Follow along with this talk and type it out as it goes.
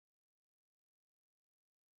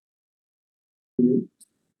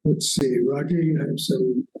Let's see, Roger, you have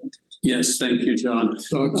some Yes, thank you, John.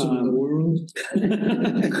 thoughts on the world?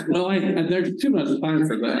 Well, there's too much time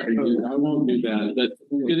for that. I won't do that. But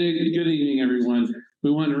good evening, everyone. We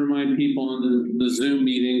want to remind people on the Zoom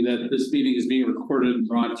meeting that this meeting is being recorded and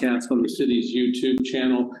broadcast on the city's YouTube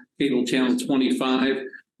channel, cable channel 25.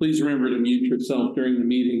 Please remember to mute yourself during the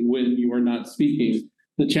meeting when you are not speaking.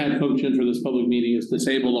 The chat function for this public meeting is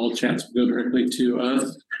disabled. All chats will go directly to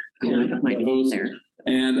us.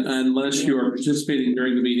 And unless you are participating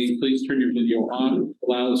during the meeting, please turn your video on. It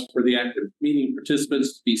allows for the active meeting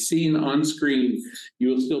participants to be seen on screen. You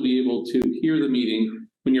will still be able to hear the meeting.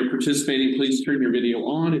 When you're participating, please turn your video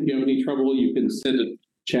on. If you have any trouble, you can send a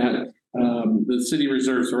chat. The city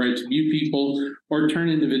reserves the right to mute people or turn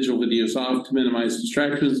individual videos off to minimize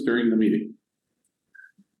distractions during the meeting.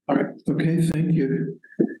 All right. Okay, thank you.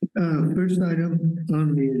 First item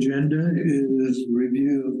on the agenda is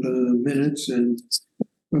review of the minutes and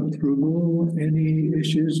approval. Any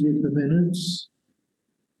issues with the minutes?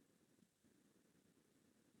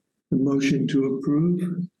 A motion to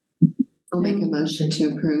approve? I'll make a motion to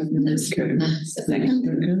approve minutes. Okay.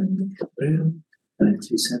 Second. Second. I have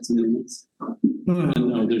 2 sets of minutes.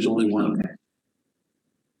 No, there's only one. Okay.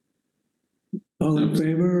 All in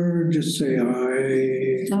favor, just say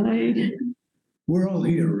aye. Aye. We're all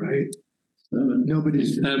here, right?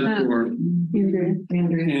 Nobody's. For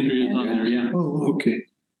Andrea's on there, yeah. Oh, okay.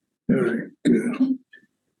 All right, good.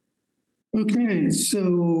 Okay,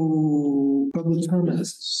 so public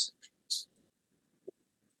comments.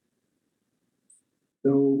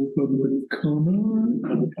 No public comment.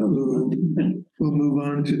 We'll move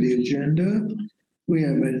on to the agenda. We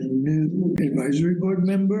have a new advisory board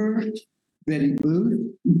member, Betty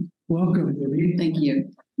Booth. Welcome, Betty. Thank you.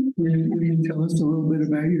 Will you tell us a little bit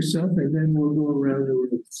about yourself, and then we'll go around the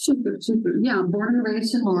room. Super. Yeah, born and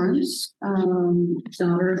raised in Lawrence,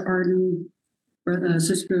 daughter of Arden,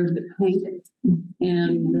 sister of Hank,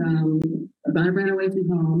 and I ran away from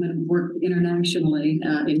home and worked internationally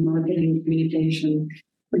in marketing and communication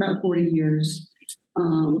for about 40 years.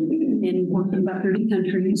 And worked in about 30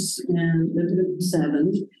 countries and lived in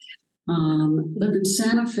 7. Lived in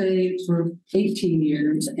Santa Fe for 18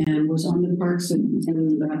 years and was on the Parks and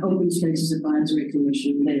Open Spaces Advisory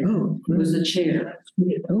Commission there. Oh, Was the chair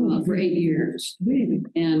for 8 years.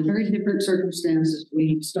 And very different circumstances.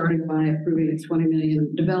 We started by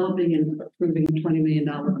developing and approving a $20 million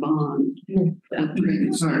bond.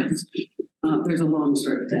 There's a long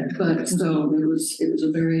story of that, but so it was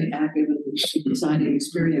a very active and exciting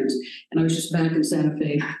experience. And I was just back in Santa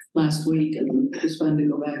Fe last week, and it was fun to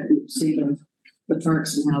go back and see the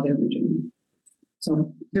parks and how they were doing.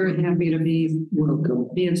 So very happy to be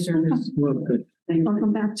in service. welcome. Thank you.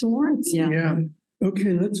 Welcome back to Lawrence. Yeah.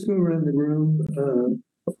 Okay, let's go around the room.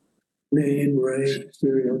 Name, rank,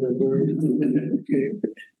 serial number. Okay.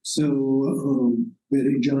 So,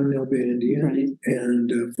 Betty John Nalbandian, Right.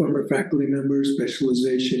 and former faculty member,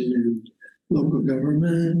 specialization in local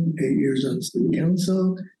government, 8 years on city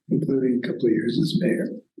council, including a couple of years as mayor.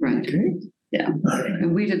 Right. Okay. Yeah. All right.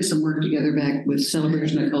 And we did some work together back with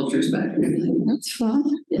Celebration of Cultures back then. That's fun.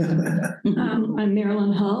 I'm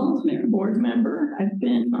Marilyn Hull, board member. I've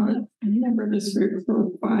been a member of this group for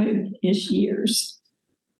 5-ish years.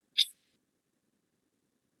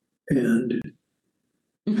 And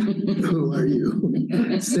who are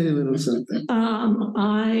you? Say a little something.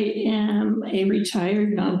 I am a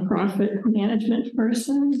retired nonprofit management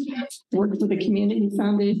person, worked for the community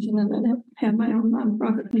foundation, and then have my own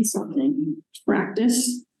nonprofit consulting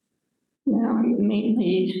practice. Now I'm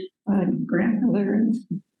mainly a grandmother and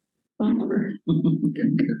phone number.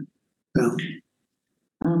 Well,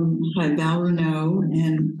 Hi, Val Renault,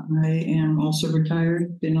 and I am also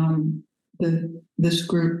retired. Been on this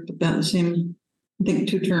group about the same, I think,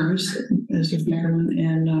 2 terms as of Marilyn,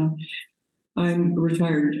 and I'm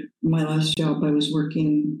retired. My last job, I was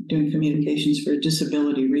doing communications for a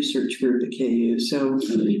disability research group at KU. So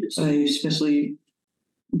I especially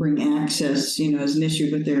bring access, as an issue,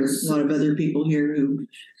 but there are a lot of other people here who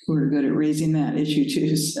are good at raising that issue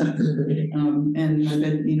too. So, and I've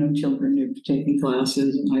had, children who've taken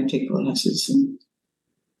classes, and I take classes, and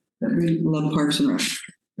I love Parks and Rec.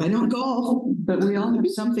 I don't golf, but we all have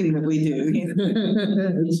something that we do.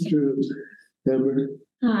 that's true. Amber?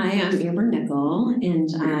 Hi, I'm Amber Nickel, and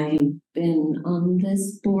I've been on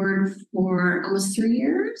this board for almost 3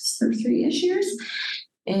 years, or 3-ish years.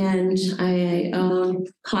 And I own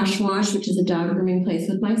Koshwash, which is a dog grooming place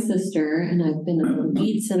with my sister, and I've been at the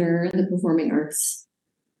Lead Center in the Performing Arts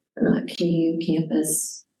KU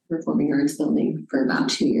campus Performing Arts building for about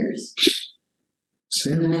 2 years.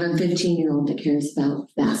 Sam? I have a 15-year-old that cares about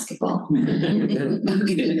basketball.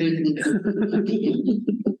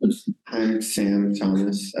 I'm Sam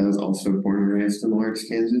Thomas. I was also born and raised in Lawrence,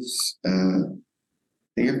 Kansas. I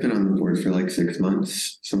think I've been on the board for like 6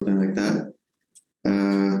 months, something like that. I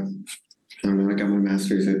don't know, I got my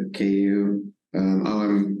master's at KU.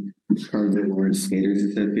 I'm part of the Lawrence Skaters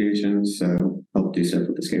Association, so help do stuff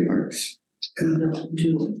with the skate parks. Oh,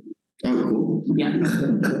 cool. Yeah.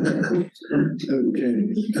 Okay.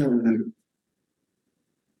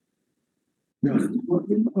 No.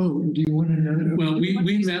 Oh, do you want to know? Well,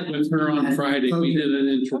 we met with her on Friday. We did an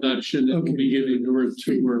introduction and we'll be giving her a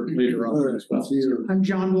tour later All on right, as well. so you're- I'm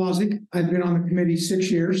John Wazik. I've been on the committee 6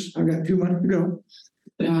 years. I've got 2 months to go.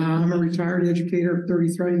 I'm a retired educator of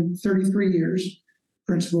 33 years,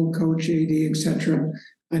 principal, coach, AD, etc.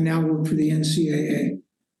 I now work for the NCAA.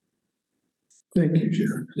 Thank you,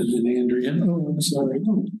 Jared. And then Andrea. Oh, I'm sorry.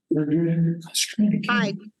 Andrea, I was trying to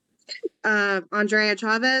count. Hi, Andrea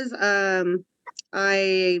Chavez.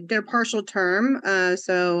 I did a partial term,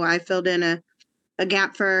 so I filled in a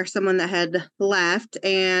gap for someone that had left,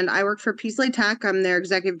 and I work for Peasley Tech. I'm their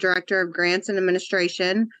executive director of grants and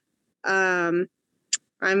administration. I'm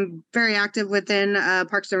very active within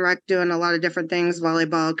Parks and Rec, doing a lot of different things: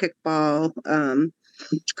 volleyball, kickball,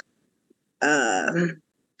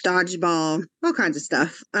 dodgeball, all kinds of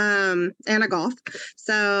stuff, and I golf.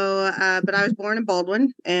 So, but I was born in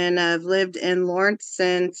Baldwin, and I've lived in Lawrence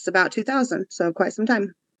since about 2000, so quite some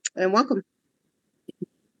time. And welcome.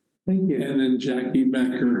 Thank you. And then Jackie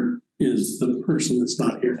Becker is the person that's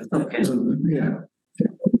not here. Yeah.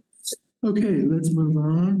 Okay, let's move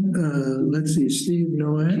on. Let's see, Steve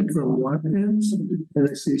Noack from Watkins, and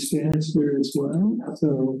I see Stan's here as well,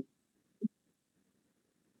 so.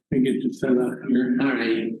 I get to set up here. All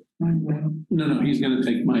right. No, he's gonna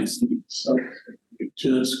take my seat. So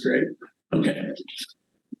just great. Okay.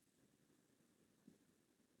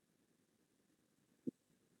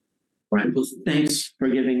 Right. Well, thanks for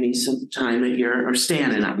giving me some time at your, or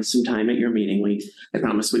Stan and I some time at your meeting. I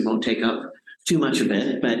promise we won't take up too much of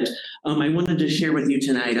it, but I wanted to share with you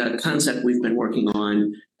tonight a concept we've been working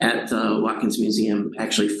on at the Watkins Museum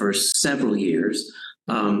actually for several years.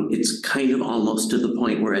 It's kind of almost to the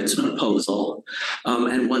point where it's a proposal.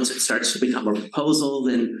 And once it starts to become a proposal,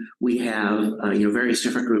 then we have, various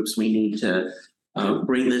different groups we need to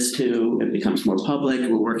bring this to. It becomes more public.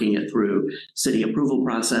 We're working it through city approval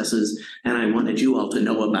processes. And I wanted you all to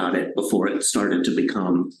know about it before it started to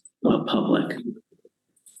become public.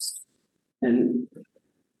 And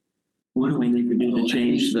what do I need to do to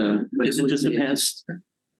change the, is it just a pass?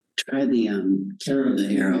 Try the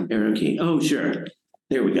arrow Arrow key. Oh, sure.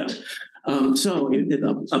 There we go. So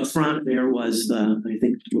up front there was I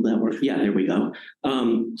think, will that work? Yeah, there we go.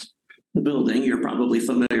 The building you're probably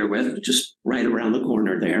familiar with, just right around the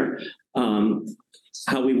corner there.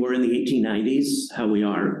 How we were in the 1890s, how we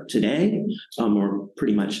are today, or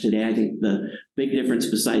pretty much today. I think the big difference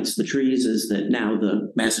besides the trees is that now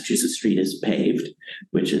the Massachusetts Street is paved,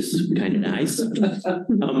 which is kind of nice.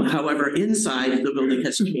 However, inside the building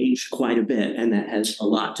has changed quite a bit, and that has a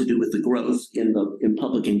lot to do with the growth in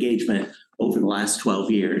public engagement over the last 12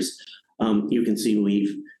 years. You can see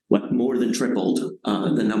we've more than tripled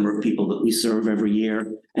the number of people that we serve every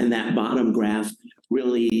year, and that bottom graph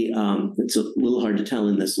really, it's a little hard to tell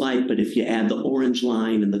in this light, but if you add the orange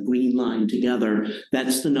line and the green line together,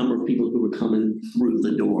 that's the number of people who are coming through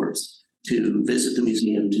the doors to visit the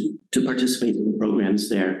museum, to participate in the programs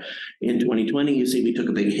there. In 2020, you see we took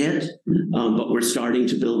a big hit, but we're starting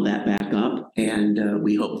to build that back up, and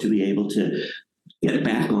we hope to be able to get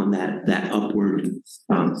back on that upward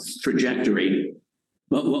trajectory.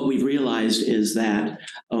 But what we've realized is that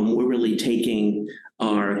we're really taking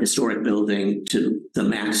our historic building to the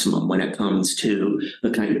maximum when it comes to the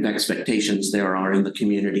kind of expectations there are in the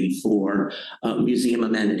community for museum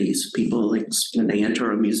amenities. People, when they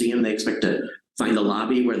enter a museum, they expect to find a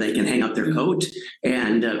lobby where they can hang up their coat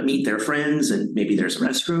and meet their friends, and maybe there's a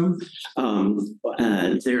restroom.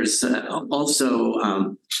 There's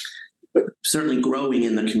also certainly growing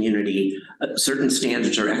in the community, certain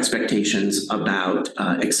standards or expectations about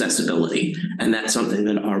accessibility. And that's something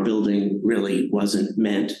that our building really wasn't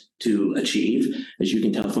meant to achieve. As you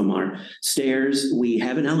can tell from our stairs, we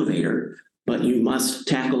have an elevator, but you must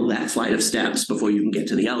tackle that flight of steps before you can get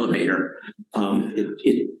to the elevator.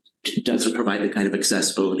 It doesn't provide the kind of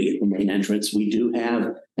accessibility at the main entrance. We do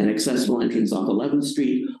have an accessible entrance off 11th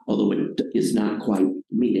Street, although it is not quite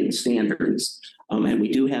meeting standards. And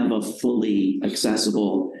we do have a fully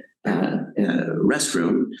accessible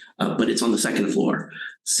restroom, but it's on the second floor.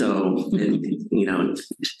 So,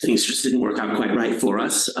 things just didn't work out quite right for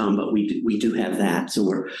us, but we do have that. So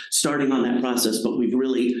we're starting on that process, but we've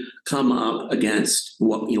really come up against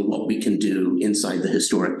what we can do inside the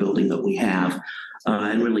historic building that we have.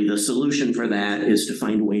 And really the solution for that is to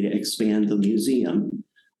find a way to expand the museum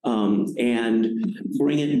and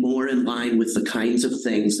bring it more in line with the kinds of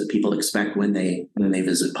things that people expect when they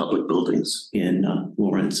visit public buildings in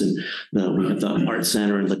Lawrence. And we have the Art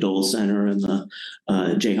Center and the Dole Center and the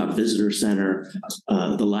Jayhawk Visitor Center,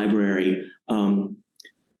 the library.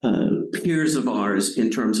 Peers of ours in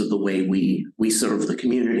terms of the way we serve the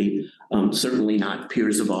community, certainly not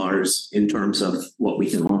peers of ours in terms of what we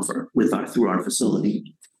can offer through our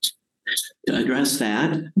facility. To address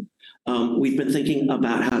that, we've been thinking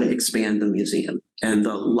about how to expand the museum, and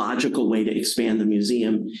the logical way to expand the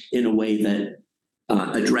museum in a way that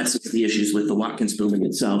addresses the issues with the Watkins building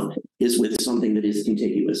itself is with something that is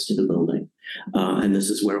contiguous to the building. And this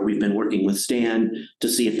is where we've been working with Stan to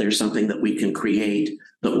see if there's something that we can create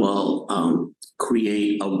that will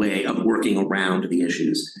create a way of working around the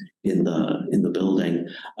issues in the building.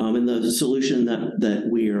 And the solution that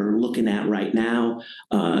we are looking at right now,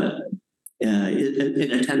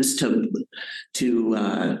 it attempts to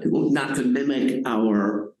not to mimic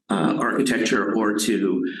our architecture or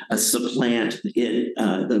to supplant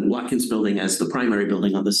the Watkins building as the primary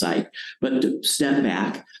building on the site, but to step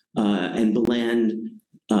back and blend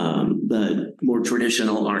the more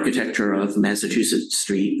traditional architecture of Massachusetts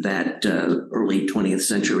Street, that early 20th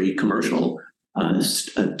century commercial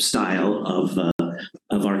style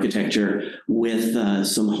of architecture, with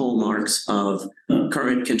some hallmarks of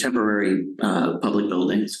current contemporary public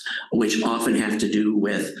buildings, which often have to do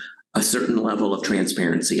with a certain level of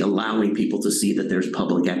transparency, allowing people to see that there's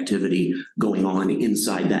public activity going on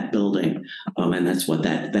inside that building. And that's what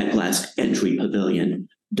that glass entry pavilion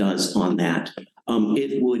does on that.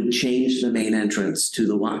 It would change the main entrance to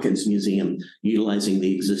the Watkins Museum, utilizing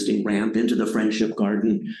the existing ramp into the Friendship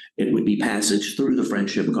Garden. It would be passage through the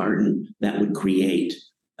Friendship Garden that would create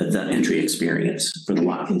the entry experience for the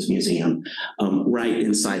Watkins Museum. Right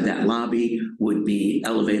inside that lobby would be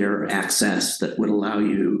elevator access that would allow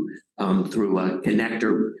you through a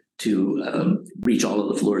connector to reach all of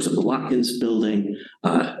the floors of the Watkins building,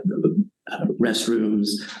 restrooms,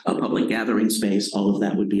 a public gathering space. All of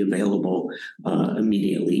that would be available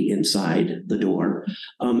immediately inside the door.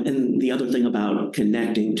 And the other thing about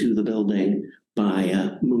connecting to the building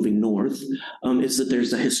by moving north is that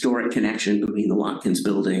there's a historic connection between the Watkins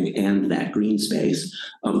building and that green space.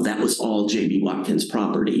 That was all J.B. Watkins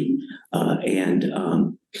property.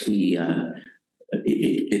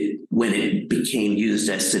 When it became used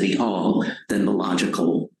as City Hall, then the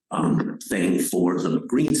logical thing for the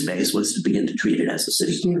green space was to begin to treat it as a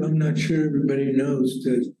city. Steve, I'm not sure everybody knows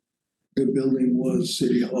that the building was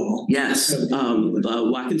City Hall. Yes, the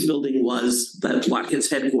Watkins building was the Watkins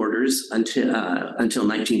headquarters until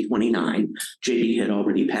 1929. JB had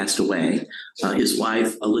already passed away. His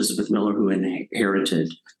wife, Elizabeth Miller, who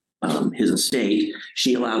inherited his estate,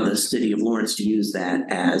 she allowed the city of Lawrence to use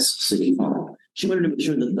that as City Hall. She wanted to make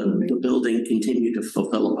sure that the building continued to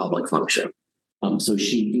fulfill a public function. So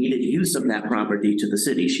she needed use of that property to the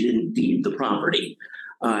city. She didn't deed the property.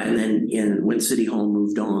 And then when City Hall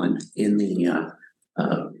moved on in the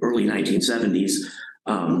early 1970s,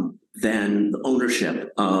 then the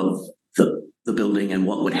ownership of the building and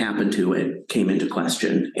what would happen to it came into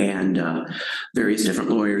question. And various different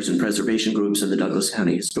lawyers and preservation groups and the Douglas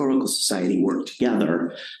County Historical Society worked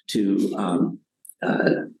together to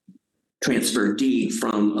transfer deed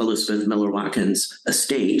from Elizabeth Miller Watkins'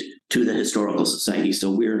 estate to the Historical Society.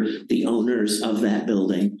 So we're the owners of that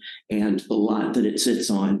building and the lot that it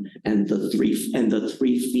sits on, and the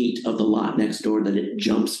 3 feet of the lot next door that it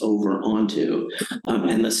jumps over onto.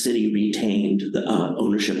 And the city retained the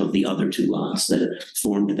ownership of the other 2 lots that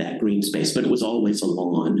formed that green space, but it was always a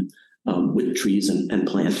lawn with trees and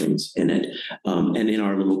plantings in it. And in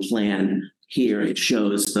our little plan here, it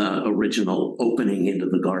shows the original opening into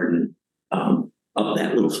the garden of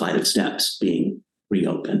that little flight of steps being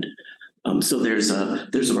reopened. So there's a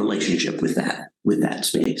relationship with that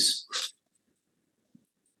space.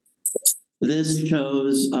 This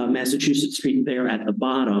shows Massachusetts Street there at the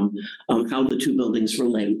bottom, how the 2 buildings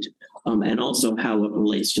relate, and also how it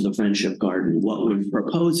relates to the Friendship Garden. What we're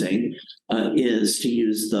proposing is to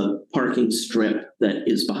use the parking strip that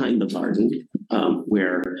is behind the garden,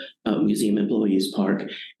 where museum employees park,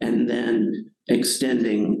 and then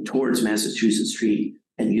extending towards Massachusetts Street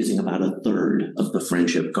and using about 1/3 of the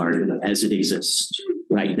Friendship Garden as it exists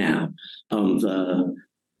right now. The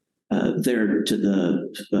there to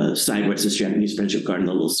the side where it says Japanese Friendship Garden,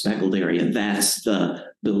 the little speckled area, that's the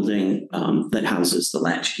building that houses the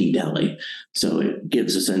Latchkey Deli. So it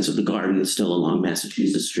gives a sense of the garden still along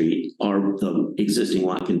Massachusetts Street, or the existing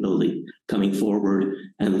Watkin building coming forward,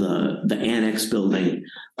 and the annex building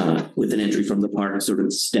with an entry from the park sort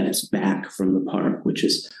of steps back from the park, which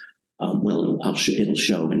is it'll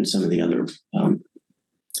show in some of the other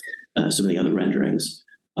renderings.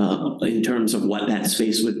 In terms of what that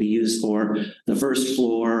space would be used for, the first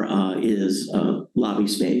floor is lobby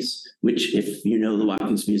space, which, if you know the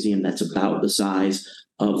Watkins Museum, that's about the size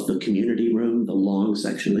of the community room, the long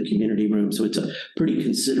section of the community room. So it's a pretty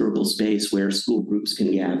considerable space where school groups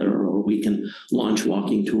can gather, or we can launch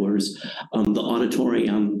walking tours. The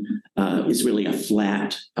auditorium is really a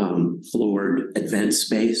flat floored event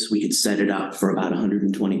space. We could set it up for about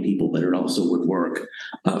 120 people, but it also would work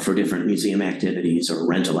for different museum activities or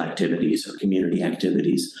rental activities or community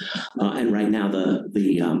activities. And right now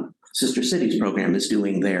the Sister Cities program is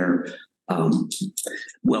doing their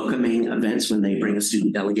welcoming events when they bring a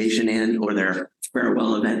student delegation in, or their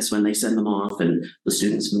farewell events when they send them off and the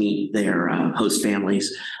students meet their host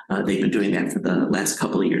families. They've been doing that for the last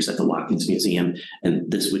couple of years at the Watkins Museum, and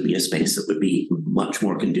this would be a space that would be much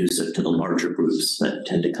more conducive to the larger groups that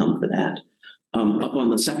tend to come for that. Up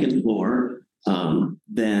on the second floor,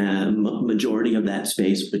 the majority of that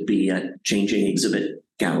space would be a changing exhibit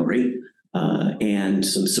gallery. And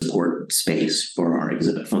some support space for our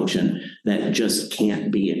exhibit function that just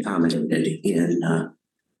can't be accommodated in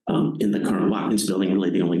the current Watkins building. Really,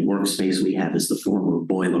 the only workspace we have is the former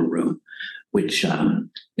boiler room, which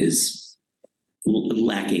is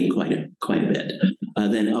lacking quite a bit.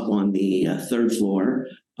 Then up on the third floor,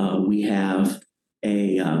 we have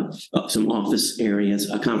some office areas,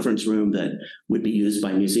 a conference room that would be used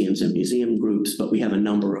by museums and museum groups, but we have a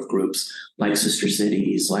number of groups like Sister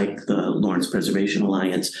Cities, like the Lawrence Preservation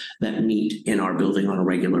Alliance, that meet in our building on a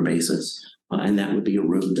regular basis. And that would be a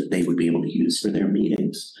room that they would be able to use for their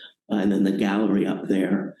meetings. And then the gallery up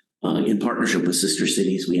there, in partnership with Sister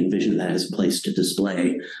Cities, we envision that as a place to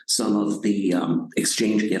display some of the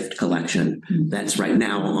exchange gift collection that's right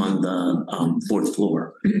now on the fourth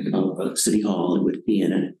floor of City Hall. It would be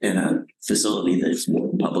in a facility that's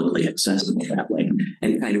more publicly accessible that way,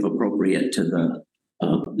 and kind of appropriate to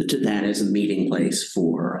that as a meeting place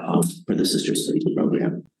for the Sister Cities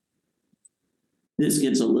program. This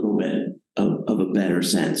gives a little bit of a better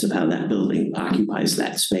sense of how that building occupies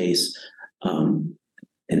that space.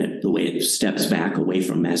 And the way it steps back away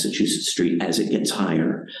from Massachusetts Street as it gets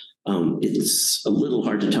higher. It's a little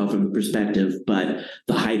hard to tell from the perspective, but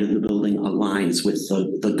the height of the building aligns with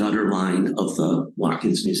the gutter line of the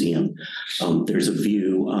Watkins Museum. There's a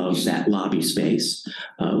view of that lobby space,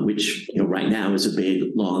 which right now is a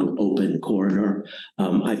big, long, open corridor.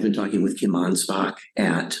 I've been talking with Kim Ansbach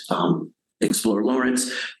at Explore Lawrence,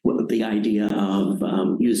 the idea of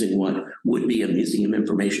using what would be a museum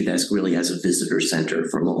information desk really as a visitor center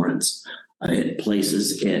for Lawrence. It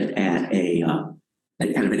places it at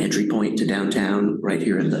kind of an entry point to downtown right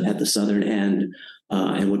here at the southern end,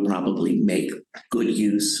 and would probably make good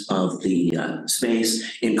use of the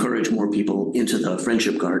space, encourage more people into the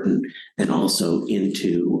Friendship Garden and also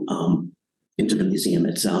into the museum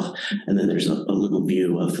itself. And then there's a little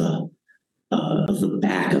view of the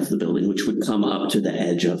back of the building, which would come up to the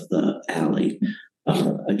edge of the alley.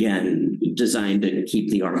 Again, designed to keep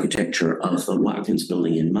the architecture of the Watkins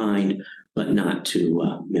building in mind, but not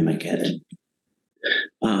to mimic it.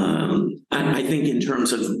 I think in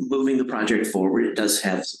terms of moving the project forward, it does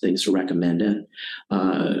have some things to recommend it.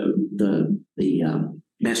 The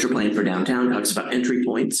master plan for downtown talks about entry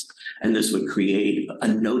points, and this would create a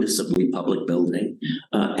noticeably public building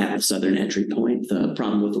at the southern entry point. The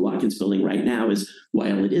problem with the Watkins building right now is,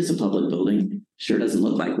 while it is a public building, sure doesn't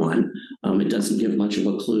look like one. It doesn't give much of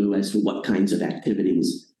a clue as to what kinds of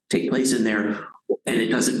activities take place in there, and it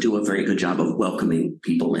doesn't do a very good job of welcoming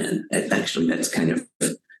people in. Actually, that's kind of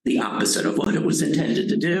the opposite of what it was intended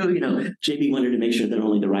to do. JB wanted to make sure that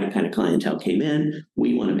only the right kind of clientele came in.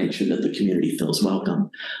 We want to make sure that the community feels welcome.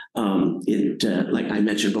 Like I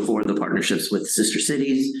mentioned before, the partnerships with Sister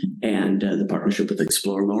Cities and the partnership with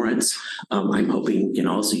Explore Lawrence. I'm hoping we can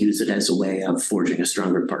also use it as a way of forging a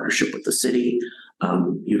stronger partnership with the city,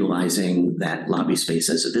 utilizing that lobby space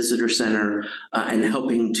as a visitor center, and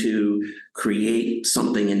helping to create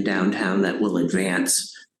something in downtown that will advance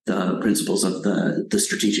the principles of the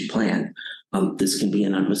strategic plan. This can be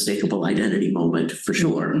an unmistakable identity moment for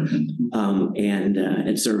sure,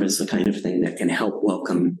 and serve as the kind of thing that can help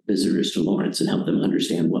welcome visitors to Lawrence and help them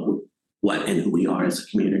understand what and who we are as a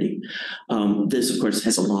community. This, of course,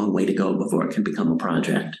 has a long way to go before it can become a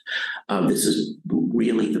project. This is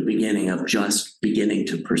really the beginning of just beginning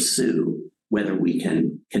to pursue whether we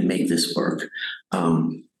can make this work.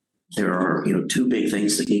 There are, two big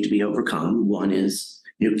things that need to be overcome. One is,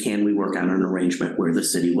 can we work out an arrangement where the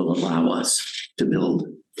city will allow us to build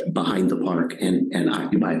behind the park and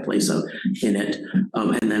occupy a place in it?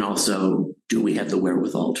 And then also, do we have the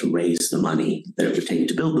wherewithal to raise the money that it would take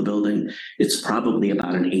to build the building? It's probably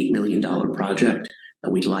about an $8 million project.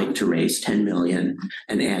 We'd like to raise $10 million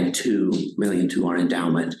and add $2 million to our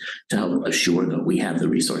endowment to help assure that we have the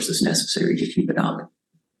resources necessary to keep it up.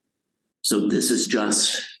 So this is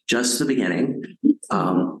just the beginning.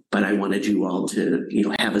 But I wanted you all to,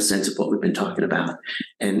 have a sense of what we've been talking about.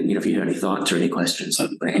 And, if you have any thoughts or any questions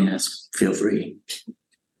you may ask, feel free.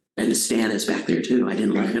 And Stan is back there too. I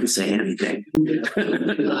didn't let him say anything.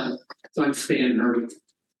 So I'm Stan.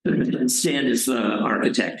 And Stan is the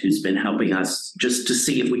architect who's been helping us just to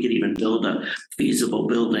see if we could even build a feasible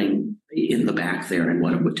building in the back there and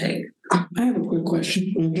what it would take. I have a quick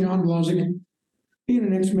question. John Blazing, being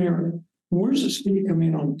an ex-mayor, where's the city come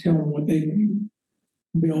in on telling what they can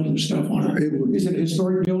build and stuff on it? Is it a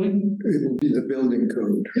historic building? It will be the building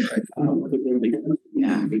code. Right?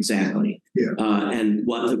 Yeah, exactly. Yeah. And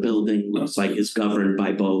what the building looks like is governed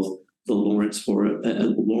by both the Lawrence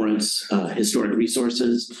Historic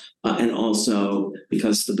Resources, and also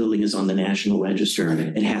because the building is on the National Register,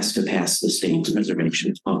 it has to pass the state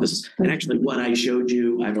preservation office. And actually, what I showed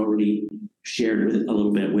you, I've already shared a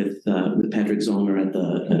little bit with Patrick Zollner at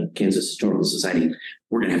the Kansas Historical Society.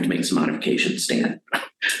 We're going to have to make some modifications, Stan.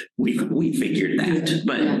 We figured that,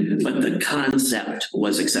 but the concept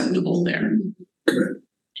was acceptable there.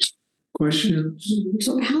 Questions?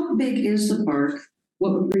 So how big is the park?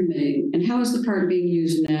 What would remain? And how is the park being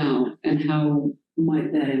used now? And how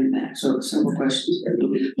might that impact? So several questions there.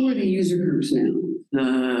 Who are the user groups now?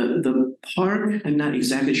 The park, I'm not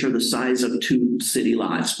exactly sure the size of 2 city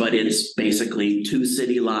lots, but it's basically 2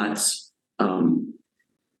 city lots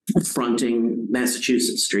fronting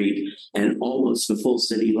Massachusetts Street and almost the full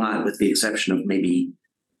city lot with the exception of maybe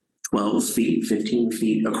 12 feet, 15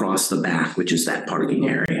 feet across the back, which is that parking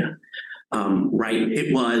area. Right,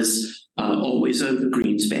 it was always a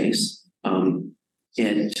green space. I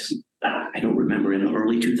don't remember, in the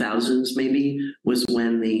early 2000s maybe was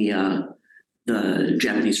when the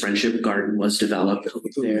Japanese Friendship Garden was developed over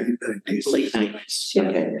there. Late 90s.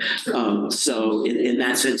 Okay. So in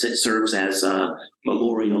that sense, it serves as a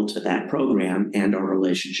memorial to that program and our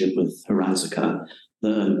relationship with Hiratsuka.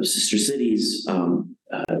 The Sister Cities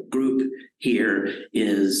group here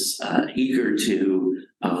is eager to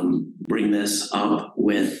bring this up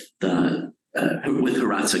with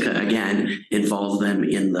Hiratsuka again, involve them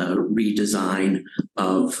in the redesign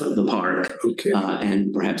of the park,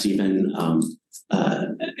 and perhaps even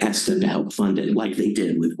ask them to help fund it like they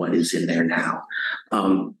did with what is in there now.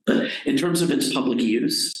 But in terms of its public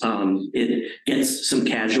use, it gets some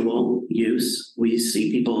casual use. We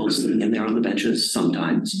see people sitting in there on the benches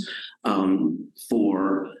sometimes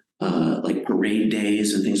for like parade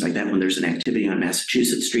days and things like that. When there's an activity on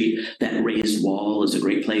Massachusetts Street, that raised wall is a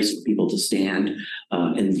great place for people to stand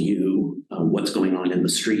and view what's going on in the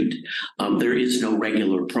street. There is no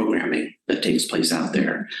regular programming that takes place out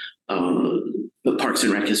there. The Parks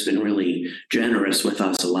and Rec has been really generous with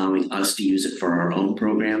us, allowing us to use it for our own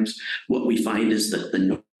programs. What we find is that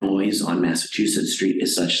the noise on Massachusetts Street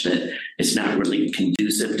is such that it's not really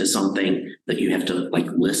conducive to something that you have to like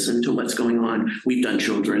listen to what's going on. We've done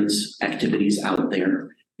children's activities out there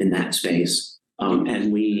in that space,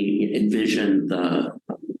 and we envision that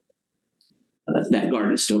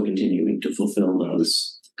garden is still continuing to fulfill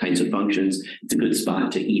those kinds of functions. It's a good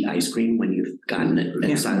spot to eat ice cream when you've gotten it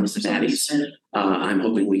at Silas and Patty's. I'm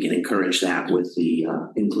hoping we can encourage that with the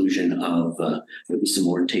inclusion of maybe some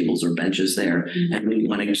more tables or benches there. And we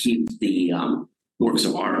want to keep the works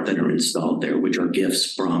of art that are installed there, which are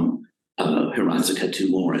gifts from Hiratsuka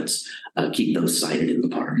to Lawrence, keep those sited in the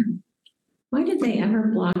park. Why did they ever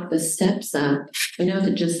block the steps up? I know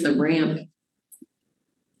that just the ramp.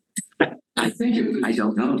 I think it was I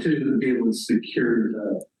don't know. to be able to secure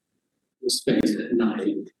the space at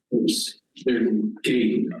night. There's a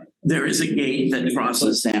gate. There is a gate that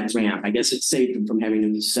crosses that ramp. I guess it saved them from having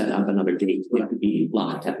to set up another gate. It would be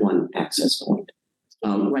locked at one access point.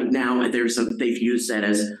 Right now, they've used that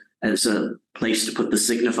as a place to put the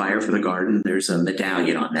signifier for the garden. There's a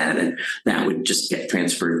medallion on that, and that would just get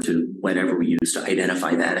transferred to whatever we use to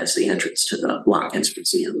identify that as the entrance to the Watkins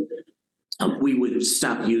Museum. We would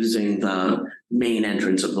stop using the main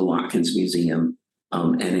entrance of the Watkins Museum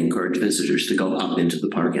and encourage visitors to go up into the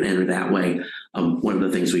park and enter that way. One of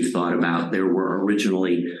the things we've thought about, there were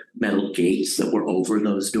originally metal gates that were over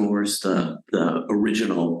those doors. The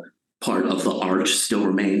original part of the arch still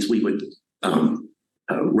remains. We would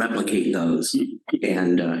replicate those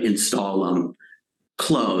and install them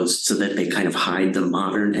closed so that they kind of hide the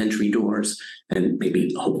modern entry doors and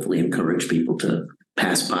maybe hopefully encourage people to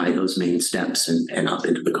pass by those main steps and up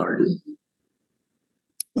into the garden.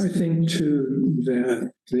 I think too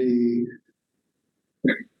that the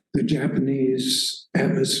Japanese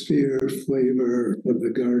atmosphere, flavor of the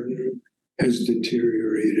garden has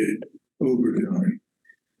deteriorated over time.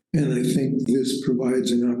 And I think this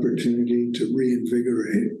provides an opportunity to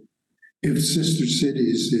reinvigorate. If Sister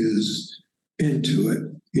Cities is into it,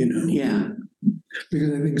 Yeah.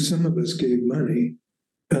 because I think some of us gave money,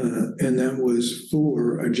 and that was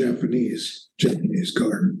for a Japanese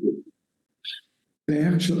garden. They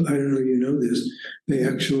actually, I don't know if you know this, they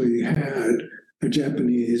actually had a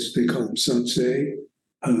Japanese, they call them sensei,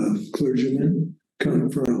 clergyman, come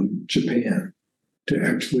from Japan to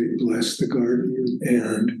actually bless the garden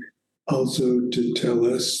and also to tell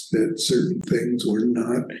us that certain things were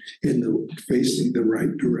not facing the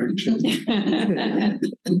right direction.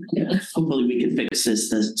 Yeah. Hopefully we can fix this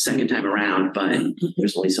the second time around, but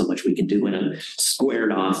there's only so much we can do in a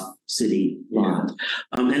squared off city lot.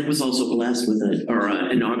 And it was also blessed with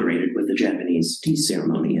inaugurated with a Japanese tea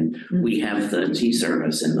ceremony, and we have the tea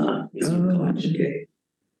service in the museum collection.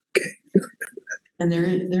 Okay. And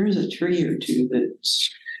there is a tree or two that's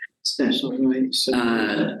special, right? So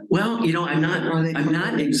Well, I'm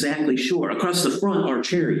not exactly sure. Across the front are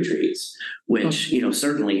cherry trees, which,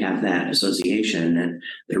 certainly have that association, and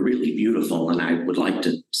they're really beautiful. And I would like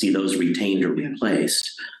to see those retained or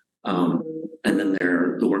replaced. And then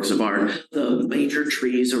there are the works of art. The major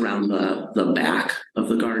trees around the back of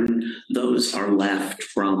the garden, those are left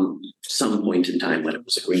from some point in time when it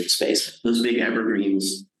was a green space. Those big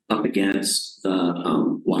evergreens up against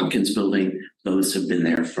the Watkins building, those have been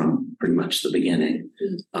there from pretty much the beginning.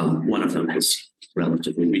 One of them has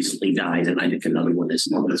relatively recently died, and I think another one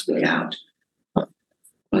is on its way out.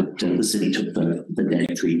 But the city took the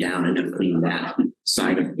dead tree down and have cleaned that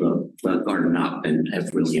side of the garden up and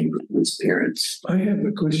have really improved its appearance. I have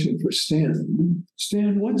a question for Stan.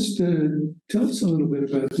 Stan, tell us a little bit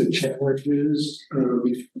about the challenges of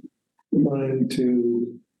trying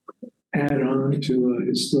to add on to a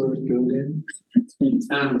historic building?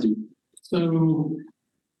 So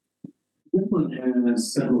this one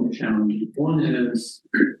has several challenges. One is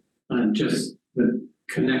just the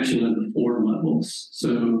connection of the floor levels.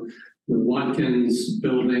 So the Watkins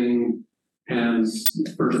building has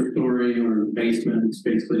first story or basement. It's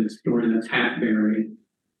basically a story that's half buried.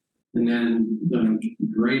 And then the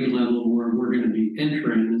grade level where we're going to be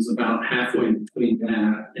entering is about halfway between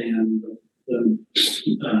that and the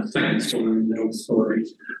second story, middle story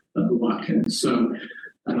of the Watkins. So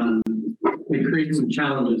we create some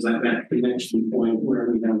challenges at that connection point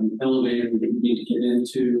where we have an elevator we need to get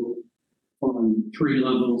into on 3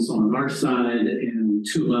 levels on our side and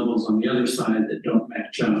 2 levels on the other side that don't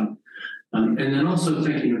match up. And then also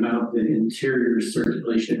thinking about the interior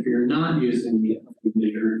circulation. If you're not using the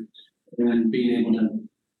elevator, then being able to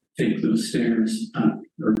take those stairs up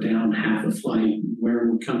or down half a flight where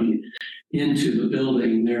we're coming into the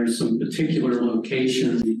building, there's some particular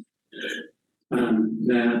locations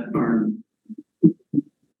that are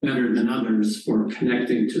better than others for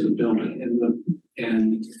connecting to the building.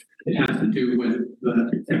 And it has to do with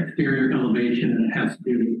the exterior elevation, and it has to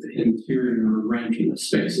do with the interior arranging of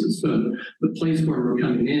spaces. So the place where we're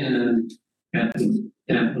coming in at the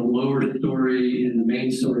lower story and the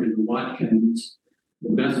main story of the Watkins,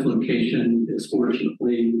 the best location is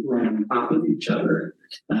fortunately right on top of each other.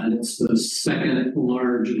 And it's the second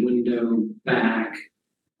large window back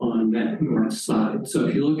on that north side. So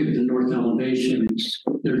if you look at the north elevation,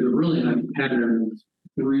 there's a really nice pattern of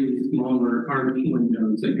 3 smaller arch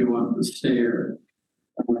windows that go up the stair.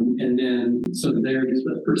 And then, so there's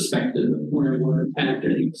the perspective of where we're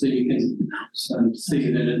acting. So you can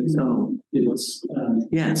see that it's,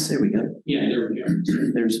 Yes, there we go. yeah, there we go.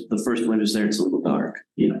 There's the first windows there. It's a little dark.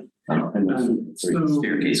 Yeah. And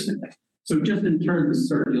staircase. So just in terms of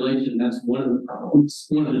circulation, that's one of the problems,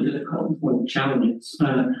 one of the difficult challenges.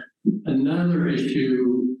 Another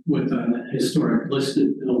issue with a historic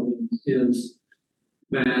listed building is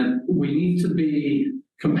that we need to be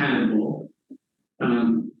compatible.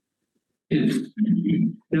 It's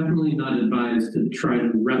definitely not advised to try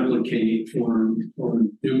to replicate or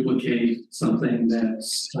duplicate something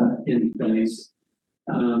that's in place.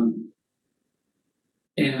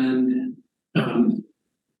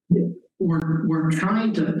 we're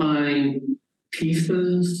trying to find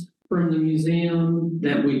pieces from the museum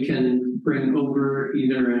that we can bring over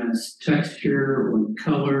either as texture or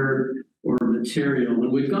color or material.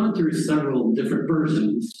 And we've gone through several different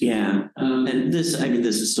versions. Yeah, and this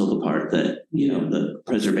is still the part that, the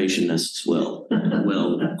preservationists will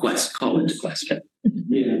call into question.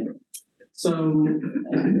 Yeah. So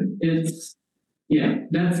that's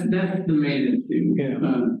the main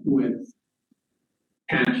issue with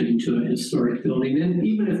attaching to a historic building. And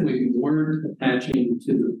even if we weren't attaching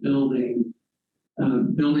to the building,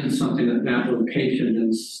 building something at that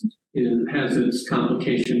location has its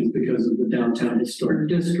complications because of the downtown historic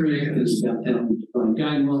district, there's downtown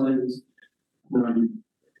guidelines.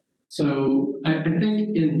 So I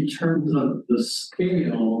think in terms of the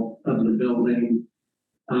scale of the building,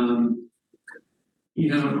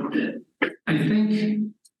 I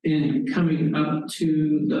think in coming up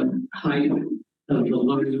to the height of the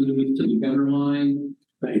low to the gutter line,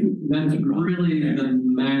 right, that's really the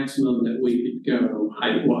maximum that we could go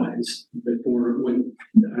height-wise before it would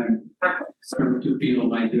start to feel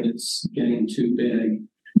like it's getting too big.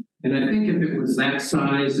 And I think if it was that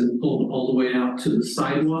size and pulled all the way out to the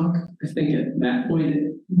sidewalk, I think at that point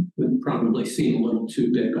it would probably seem a little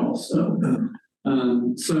too big also.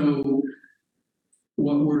 So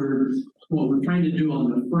what we're trying to do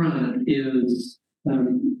on the front is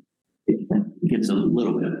it gives a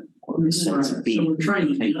little bit more sense of being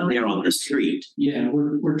there on the street. Yeah,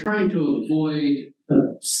 we're trying to avoid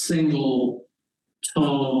a single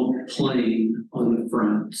tall plane on the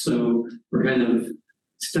front. So we're kind of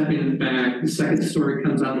stepping it back. The second story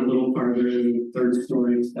comes out a little farther, the third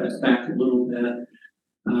story steps back a little bit.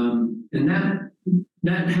 And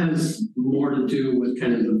that has more to do with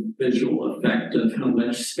kind of the visual effect of how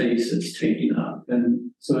much space it's taking up.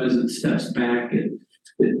 And so as it steps back, it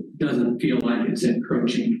doesn't feel like it's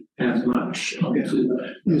encroaching as much onto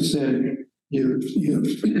the. You said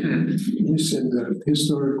you said the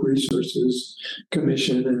Historic Resources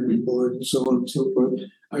Commission and board and so on and so forth.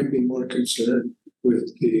 I'd be more concerned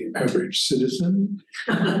with the average citizen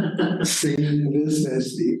seeing this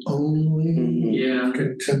as the only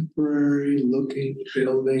contemporary looking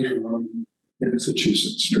building on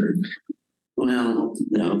Massachusetts Street. Well,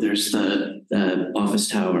 no, there's the office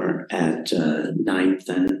tower at 9th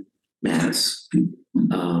and Mass.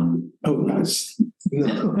 That's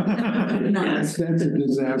a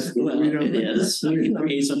disaster. Well, it is.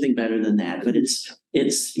 Create something better than that, but it's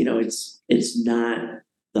not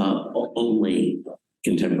the only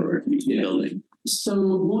contemporary building. So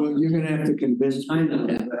you're going to have to convince. I know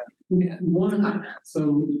that. Yeah. One of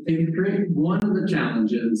the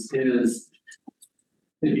challenges is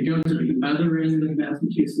if you go to the other end of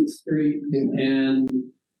Massachusetts Street and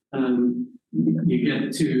you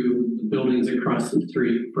get to the buildings across the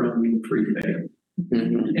street from the freeway.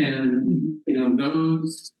 Mm-hmm. And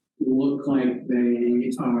those look like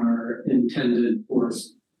they are intended for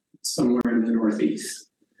somewhere in the Northeast.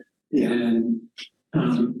 Yeah. And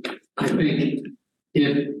I think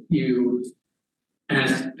if you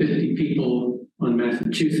ask 50 people on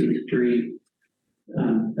Massachusetts Street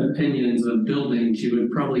opinions of buildings, you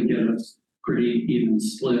would probably get a pretty even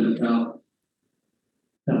split about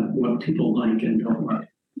what people like and don't like.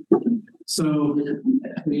 So,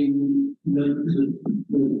 I mean,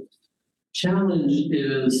 the challenge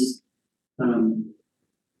is,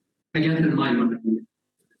 I guess in my mind,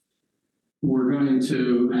 we're going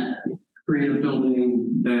to create a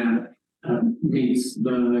building that meets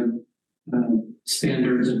the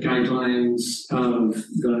standards and guidelines of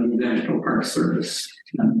the National Park Service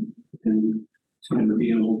and trying to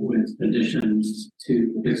deal with additions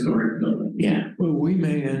to historic buildings. Yeah. Well, we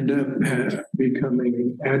may end up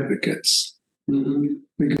becoming advocates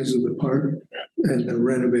because of the park and the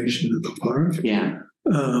renovation of the park. Yeah.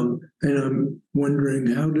 And I'm wondering,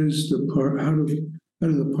 how do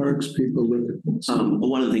the parks people look at this?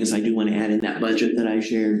 One of the things I do want to add in that budget that I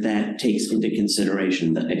shared, that takes into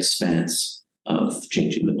consideration the expense of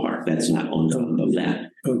changing the park. That's not on top of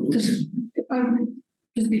that.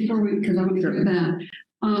 Just before because I want to get that.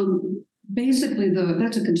 Basically,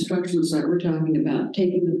 that's a construction site. We're talking about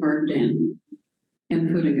taking the park down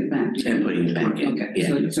and putting it back. And putting it back in. Okay.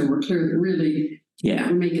 Yeah. So we're clear that really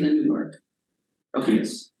we're making a new park. Okay.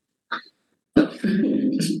 Yes.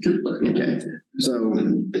 Okay, so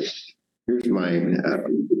here's my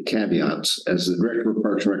caveats. As the Director of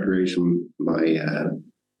Parks and Recreation, my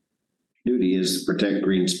duty is to protect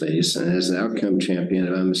green space, and as the outcome champion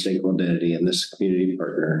of unmistakable identity, and this community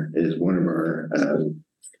partner is one of our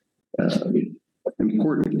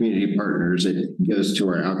important community partners. It goes to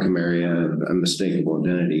our outcome area of unmistakable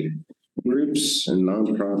identity. groups and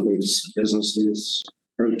nonprofits, businesses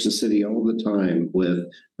approach the city all the time with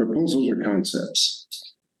proposals or concepts.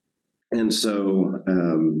 And so,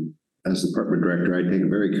 as the department director, I take a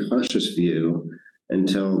very cautious view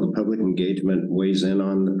until the public engagement weighs in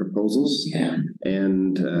on the proposals. Yeah.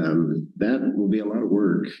 And that will be a lot of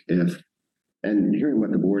work and hearing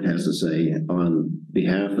what the board has to say on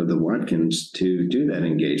behalf of the Watkins to do that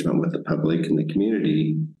engagement with the public and the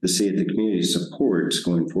community to see if the community supports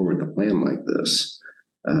going forward with a plan like this.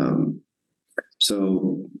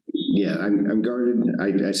 So yeah, I'm guarded.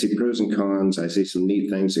 I see pros and cons. I see some neat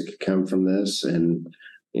things that could come from this. And,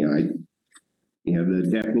 the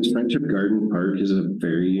Japanese Friendship Garden Park is a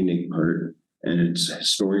very unique part, and it's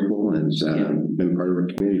historical and it's been part of our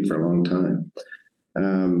community for a long time.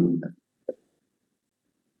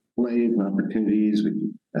 Ways and opportunities,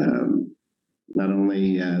 not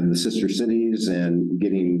only the sister cities and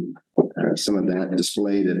getting some of that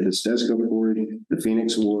displayed if this does go forward, the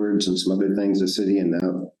Phoenix Awards and some other things the city, and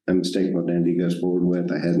now I'm mistaken what Andy goes forward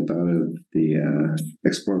with. I hadn't thought of the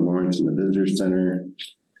Explore Lawrence and the Visitor Center.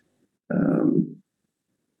 I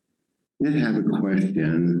did have a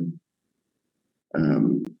question.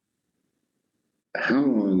 How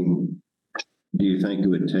long do you think it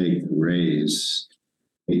would take to raise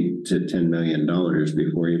 $8 to $10 million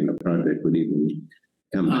before even a project would even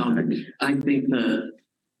come back? I think the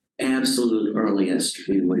absolute earliest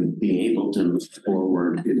we would be able to move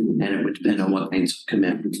forward, and it would depend on what kinds of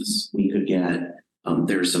commitments we could get.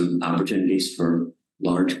 There's some opportunities for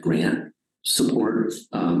large grant support,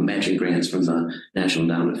 matching grants from the National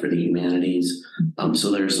Endowment for the Humanities. So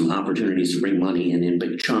there's some opportunities to bring money in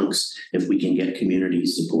big chunks if we can get community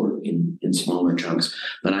support in smaller chunks.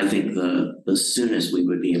 But I think the soonest we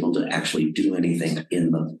would be able to actually do anything in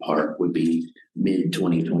the park would be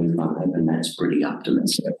mid-2025, and that's pretty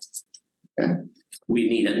optimistic. Okay. We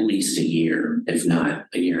need at least a year, if not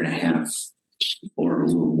a year and a half or a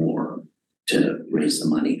little more, to raise the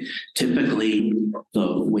money. Typically,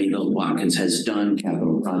 the way the Watkins has done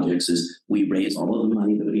capital projects is we raise all of the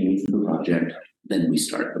money that we need for the project, then we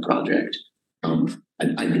start the project.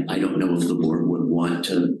 I don't know if the board would want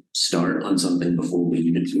to start on something before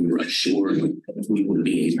we were assured we would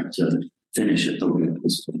be able to finish it the way it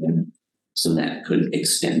was planned. So that could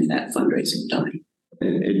extend that fundraising time.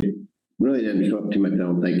 It really didn't show up too much, I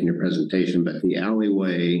don't think, in your presentation, but the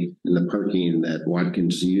alleyway and the parking that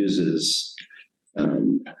Watkins uses.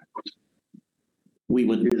 We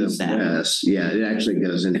would use that. Yes, yeah, it actually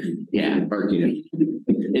goes into the parking.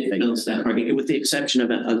 It builds that parking, with the exception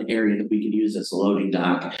of an area that we could use as a loading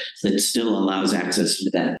dock that still allows access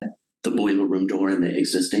to the boiler room door in the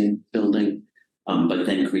existing building, but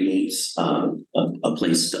then creates a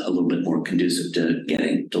place a little bit more conducive to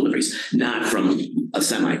getting deliveries, not from a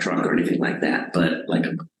semi truck or anything like that, but like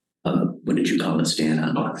a what did you call it, Stan?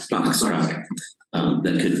 A box truck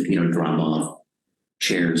that could drop off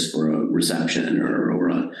chairs for a reception or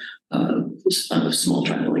a small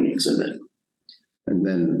traveling exhibit. And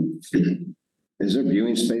then, is there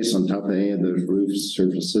viewing space on top of any of those roof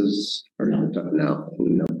surfaces, or no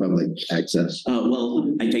public access?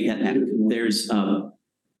 Well, I take that back. There's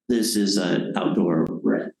this is an outdoor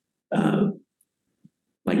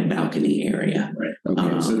like balcony area. Right.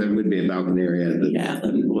 Okay, so there would be a balcony area.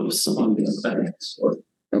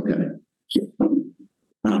 Okay.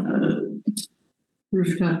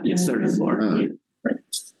 Rooftop. Yes, third floor. Right.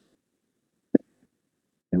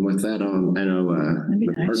 And with that, I know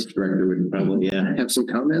the Parks Director would probably have some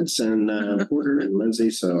comments, and Porter and Lindsay,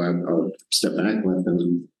 so I'll step back and let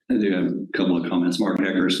them. I do have a couple of comments. Mark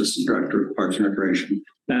Hecker, Assistant Director of Parks and Recreation.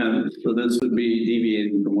 So this would be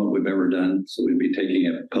deviating from what we've ever done. So we'd be taking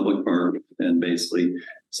a public park and basically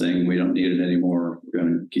saying we don't need it anymore. We're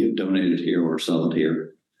going to donate it here or sell it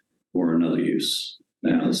here for another use.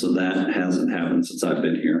 Now, so that hasn't happened since I've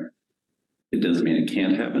been here. It doesn't mean it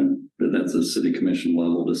can't happen, but that's a city commission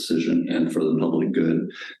level decision, and for the public good.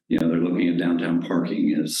 They're looking at downtown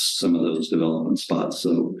parking as some of those development spots.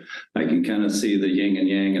 So I can kind of see the yin and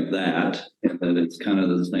yang of that, and that it's kind of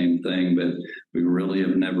the same thing, but we really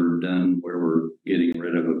have never done where we're getting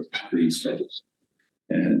rid of a green space.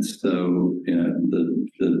 And so,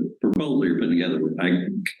 the proposal you're putting together, I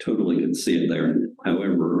totally can see it there.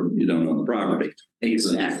 However, you don't own the property.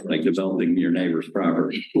 Exactly. Like developing your neighbor's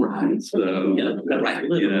property. Right. So, right.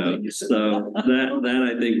 So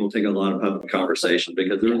that I think will take a lot of public conversation,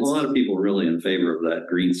 because there's a lot of people really in favor of that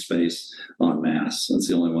green space en masse. That's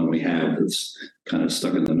the only one we have that's kind of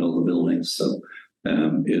stuck in the middle of the building. So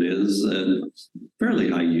it is a fairly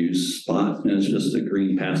high use spot, and it's just a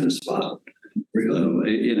green passive spot. So,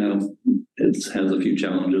 it has a few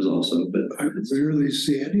challenges also, but I rarely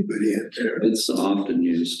see anybody in there. it's often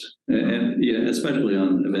used. And yeah, especially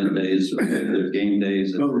on event days, there's game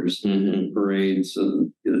days, and there's parades,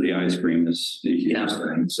 the ice cream is a huge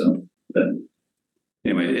thing. So, but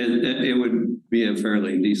anyway, it would be a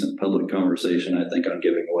fairly decent public conversation, I think, on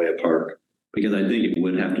giving away a park. Because I think it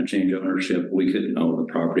would have to change ownership. We couldn't own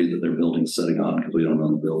the property that their building's sitting on because we don't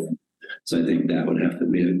own the building. So I think that would have to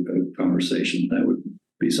be a conversation. That would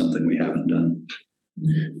be something we haven't done.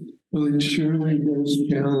 Well, it surely does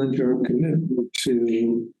challenge our commitment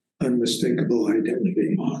to unmistakable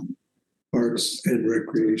identity, arts and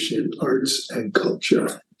recreation, arts and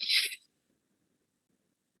culture.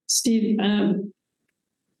 Steve,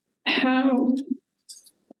 how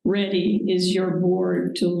ready is your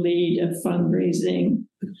board to lead a fundraising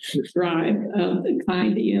drive of the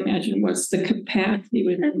kind that you imagine? What's the capacity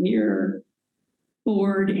within your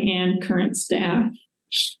board and current staff?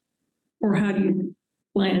 Or how do you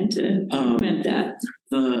plan to implement that?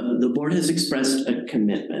 The board has expressed a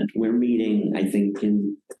commitment. We're meeting, I think,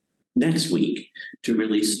 in next week to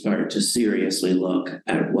really start to seriously look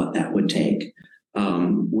at what that would take.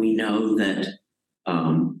 We know that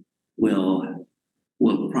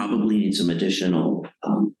we'll probably need some additional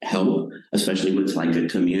help, especially with like a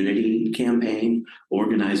community campaign,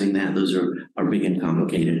 organizing that. Those are big and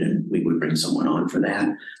complicated, and we would bring someone on for that.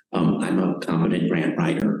 I'm a competent grant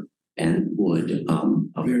writer and would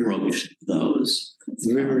approach those.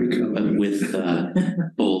 Very competent. With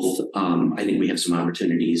both, I think we have some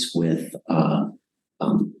opportunities with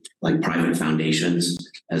like private foundations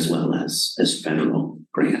as well as federal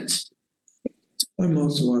grants. I'm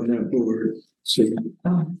also on that board, so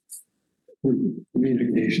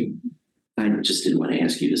communication. I just didn't want to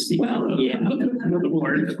ask you to speak. Well, yeah.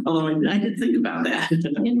 Although I did think about that.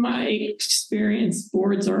 In my experience,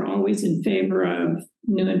 boards are always in favor of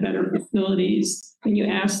new and better facilities. When you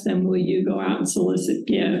ask them, will you go out and solicit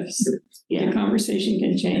gifts? Yeah. The conversation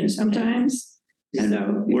can change sometimes. And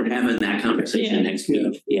So we're having that conversation next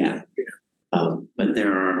week. Yeah. But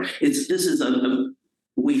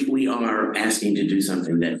we are asking to do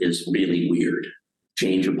something that is really weird.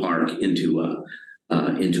 Change a park into a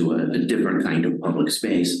different kind of public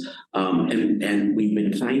space. And we've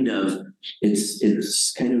been kind of,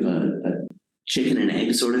 it's kind of a chicken and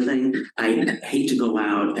egg sort of thing. I hate to go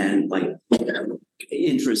out and like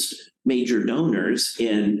interest major donors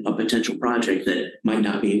in a potential project that might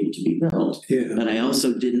not be able to be built. Yeah. But I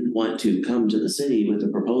also didn't want to come to the city with a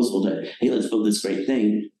proposal that, hey, let's build this great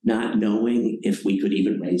thing, not knowing if we could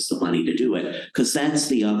even raise the money to do it. Because that's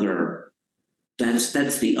the other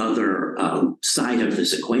side of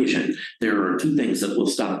this equation. There are two things that will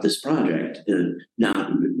stop this project: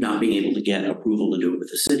 not being able to get approval to do it with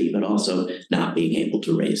the city, but also not being able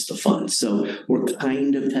to raise the funds. So we're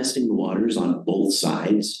kind of testing the waters on both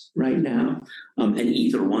sides right now, and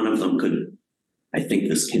either one of them could. I think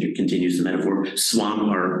this continues the metaphor, swamp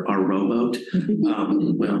our rowboat.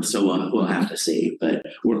 We'll have to see, but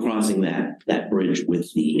we're crossing that bridge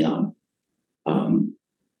with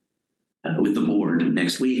the board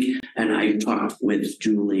next week. And I talked with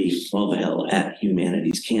Julie Mulvihill at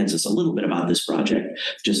Humanities Kansas a little bit about this project,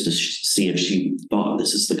 just to see if she thought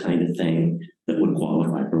this is the kind of thing that would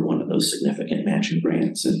qualify for one of those significant matching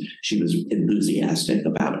grants. And she was enthusiastic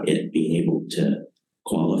about it being able to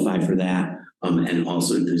qualify for that, and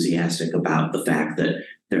also enthusiastic about the fact that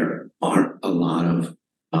there aren't a lot of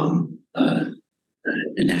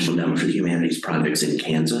National Endowment for the Humanities projects in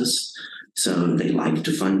Kansas. So they like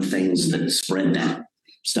to fund things that spread that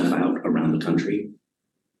stuff out around the country.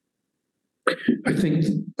 I think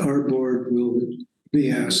our board will be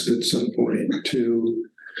asked at some point to,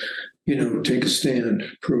 take a stand,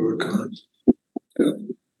 pro or con.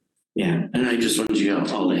 Yeah, and I just wanted you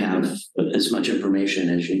all to have as much information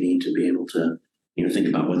as you need to be able to, think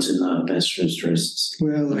about what's in the best interests.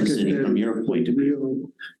 Well, like I said, from your point of view, real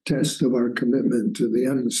test of our commitment to the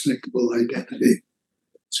unmistakable identity.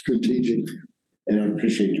 Strategic. And I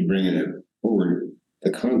appreciate you bringing it forward,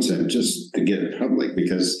 the concept, just to get it public,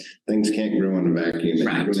 because things can't grow in a vacuum. And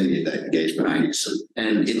Right. you really need that engagement. Right.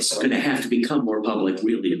 And it's going to have to become more public,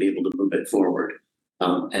 really, to be able to move it forward.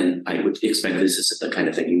 And I would expect this isn't the kind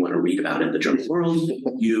of thing you want to read about in the journal world.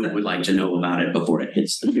 You would like to know about it before it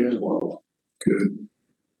hits the journal world. Good.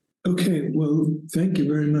 Okay, well, thank you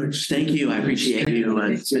very much. Thank you. I appreciate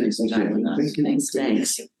you spending some time with us. Thank you.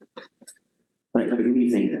 Thanks. But have a good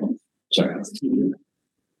evening. Sorry.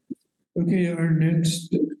 Okay, our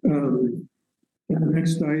next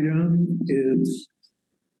item is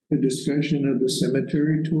the discussion of the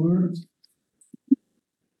cemetery tour.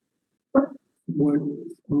 What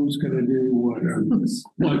who's gonna do what?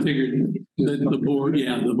 Well, I figured that the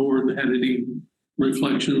board had any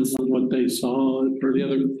reflections on what they saw for the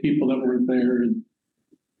other people that weren't there and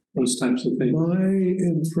those types of things. My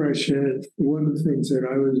impression, one of the things that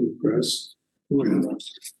I was impressed with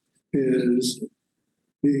is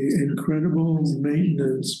the incredible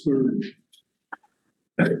maintenance for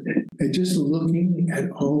and just looking at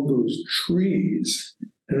all those trees.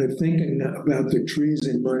 And I'm thinking about the trees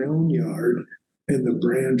in my own yard and the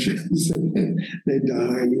branches, and they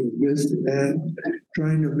die, this and that,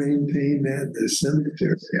 trying to maintain that in the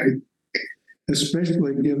cemetery.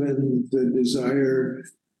 Especially given the desire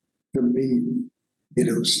to meet,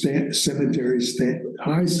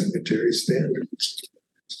 high cemetery standards.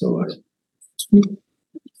 So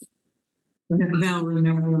Val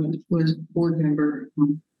Renaud was board member.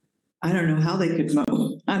 I don't know how they could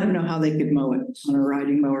mow. I don't know how they could mow it on a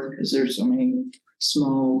riding mower because there's so many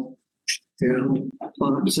small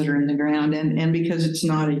plots that are in the ground, and because it's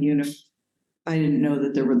not a unit. I didn't know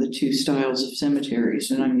that there were the two styles of cemeteries,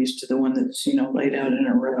 and I'm used to the one that's laid out in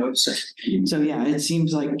a row. So yeah, it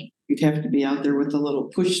seems like you'd have to be out there with a little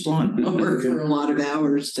push lawn mower for a lot of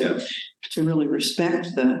hours to really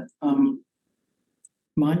respect the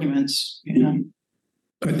monuments.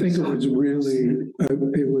 I think it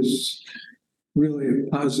was really a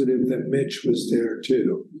positive that Mitch was there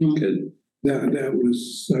too. Good. That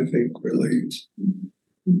was, I think, really.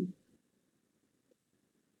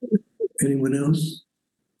 Anyone else?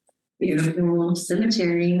 Beautiful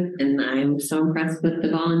cemetery, and I'm so impressed with the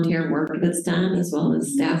volunteer work that's done as well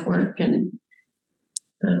as staff work, and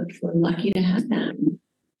we're lucky to have that.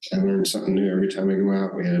 I learned something new every time I go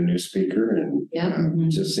out. We had a new speaker, and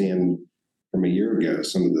just seeing from a year ago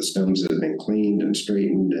some of the stones that have been cleaned and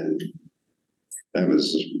straightened, and that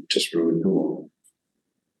was just really cool.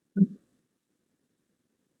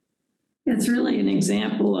 It's really an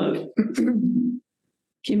example of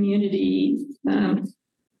community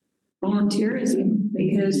volunteerism,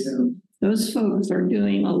 because those folks are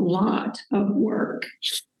doing a lot of work,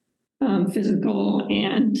 physical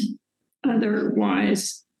and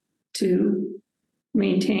otherwise, to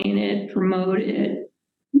maintain it, promote it,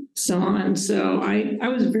 so on. So I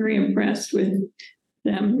was very impressed with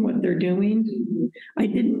them, what they're doing. I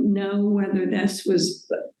didn't know whether this was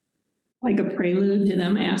like a prelude to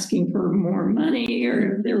them asking for more money,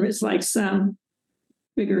 or if there was like some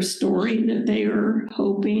bigger story that they are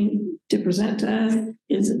hoping to present to us.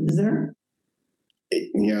 Is there?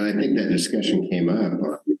 Yeah, I think that discussion came up.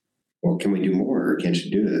 Well, can we do more? Or can't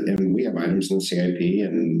you do that? And we have items in the CIP,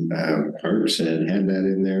 and Parks had that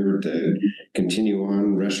in there to continue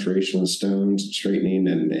on restoration of stones, straightening,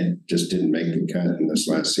 and it just didn't make the cut in this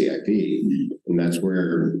last CIP. And that's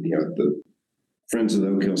where the Friends of the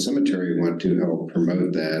Oak Hill Cemetery want to help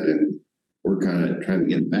promote that, and we're kind of trying to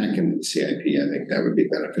get back into the CIP. I think that would be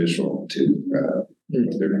beneficial to what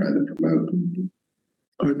they're trying to promote.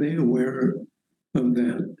 Are they aware of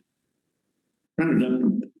that? Brought it up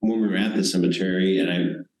when we were at the cemetery, and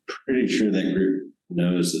I'm pretty sure that group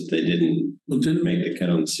knows that they didn't make the cut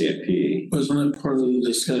on the CIP. Wasn't that part of the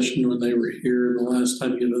discussion when they were here the last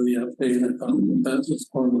time given the update? I thought that was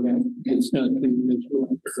part of that discussion.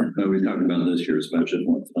 We talked about this year's budget,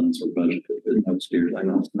 what funds were budgeted for next year. I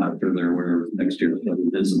know not sure they're aware of next year's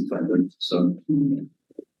budget isn't funded. So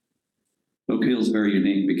Oak Hill's very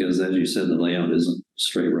unique because, as you said, the layout isn't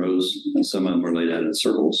straight rows, and some of them are laid out in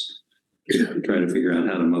circles. You try to figure out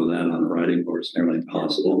how to mow that on a riding horse, nearly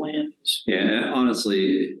impossible. Yeah,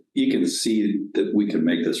 honestly, you can see that we can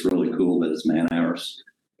make this really cool, but it's man hours,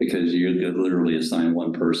 because you could literally assign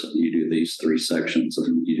one person. You do these 3 sections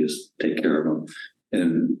and you just take care of them.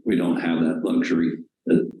 And we don't have that luxury.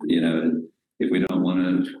 If we don't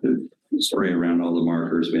want to spray around all the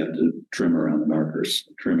markers, we have to trim around the markers.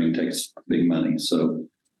 Trimming takes big money. So,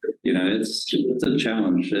 it's a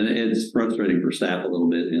challenge, and it's frustrating for staff a little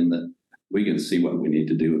bit in that we can see what we need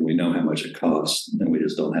to do and we know how much it costs, and we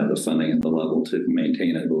just don't have the funding at the level to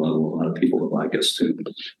maintain it at the level a lot of people would like us to.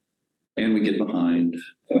 And we get behind,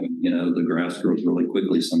 the grass grows really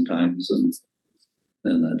quickly sometimes, and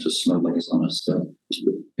then that just snowballs on us. So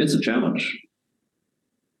it's a challenge.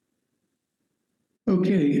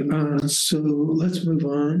 Okay, so let's move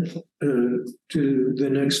on to the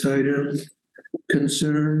next item.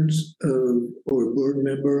 Concerns or board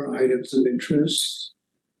member items of interest.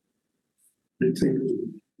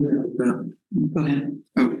 Anything? Go ahead.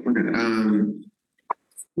 Oh, okay.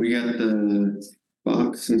 We got the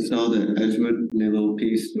box installed at Edgewood, new little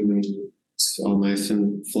piece. It's all nice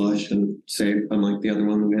and flush and safe, unlike the other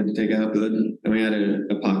one that we had to take out. Good. And we had it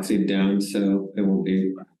epoxied down, so it won't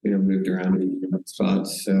be, moved around in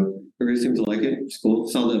spots. So Everybody seemed to like it. It's cool.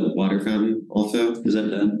 Saw the water fountain also. Is that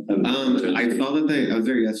done? I saw that I was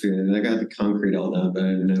there yesterday and I got the concrete all done, but I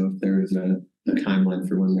didn't know if there was a timeline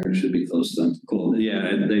for when there Should be close to them. Cool. Yeah,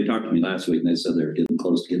 and they talked to me last week and they said they're getting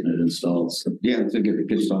close to getting it installed. So Yeah, it's a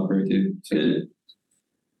good software too. So, good.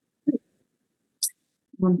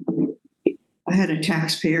 I had a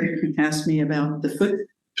taxpayer ask me about the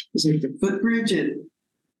footbridge at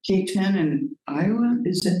K10 in Iowa?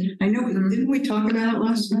 Is it, I know, didn't we talk about it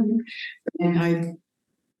last time? And I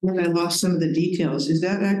lost some of the details. Is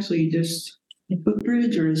that actually just a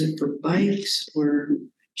footbridge or is it for bikes or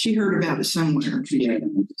she heard about it somewhere? Yeah.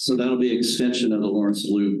 So that'll be extension of the Lawrence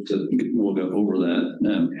Loop that we'll go over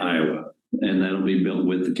that, Iowa. And that'll be built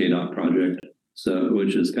with the KDOT project. So,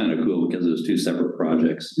 which is kind of cool because there's two separate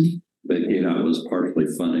projects. But KDOT was partially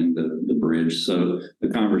funding the bridge. So the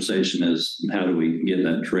conversation is, how do we get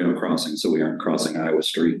that trail crossing so we aren't crossing Iowa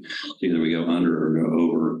Street? Either we go under or go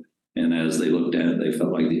over. And as they looked at it, they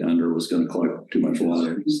felt like the under was going to collect too much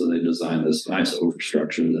water. So they designed this nice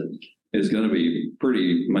overstructure that is going to be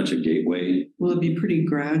pretty much a gateway. Will it be pretty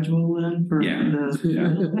gradual then? For Yeah.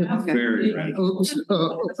 the, Okay. Very gradual.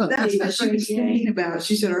 That's what she was thinking about.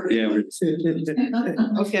 She said, Yeah.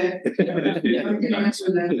 okay.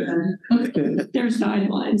 There's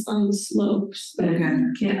guidelines on the slopes that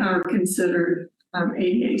are considered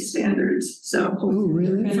ADA standards, so. Oh,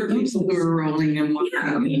 really? For people who are rolling and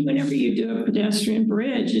Yeah, I mean, whenever you do a pedestrian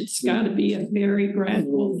bridge, it's got to be a very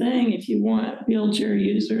gradual thing if you want wheelchair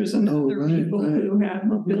users and Oh, other right, people right. who have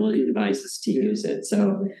mobility devices to use it.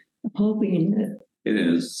 So I'm hoping that It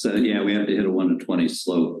is. So yeah, we have to hit a 1 to 20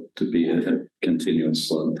 slope to be a continuous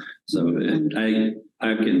slope. So I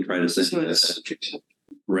can try to send you a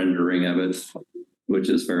rendering of it, which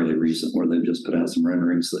is fairly recent, where they've just put out some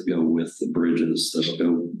renderings that go with the bridges that'll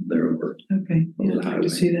go there over. Okay. over the I'd like highway. to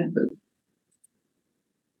see that. But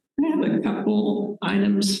I have a couple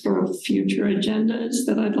items for future agendas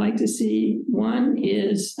that I'd like to see. One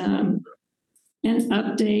is an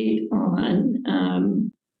update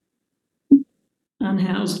on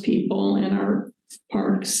unhoused people in our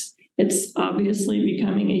parks. It's obviously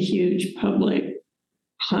becoming a huge public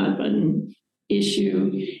hub and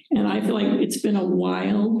issue. And I feel like it's been a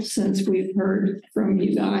while since we've heard from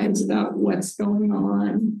you guys about what's going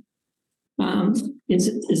on. Is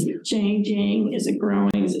it changing? Is it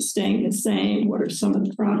growing? Is it staying the same? What are some of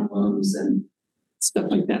the problems and stuff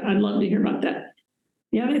like that? I'd love to hear about that.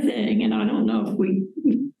 The other thing, and I don't know if we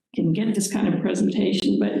can get this kind of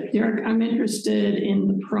presentation, but Derek, I'm interested in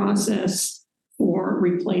the process for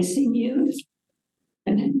replacing youth.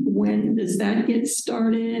 And when does that get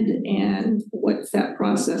started and what's that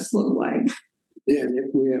process look like? Yeah,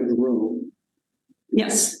 if we have the role.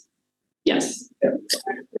 Yes. Yes.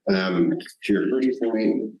 To your first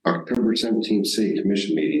point, October 17th City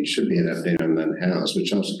Commission meeting should be an update on the house,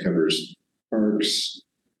 which also covers parks,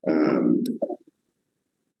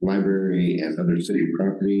 library and other city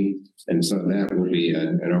property. And so that will be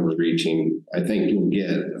an overreaching. I think you'll get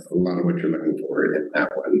a lot of what you're looking for in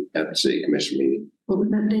that one at the City Commission meeting. What was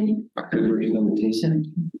that date? October 17th.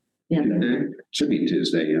 Yeah. Should be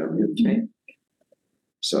Tuesday, yeah. Okay.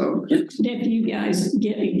 So If you guys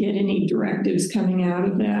get any directives coming out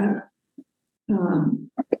of that,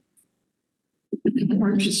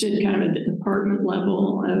 we're interested kind of at the department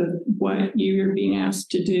level of what you're being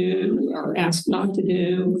asked to do or asked not to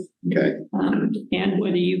do. Okay. And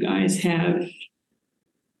whether you guys have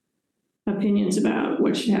opinions about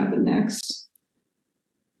what should happen next.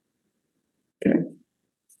 Okay.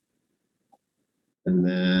 And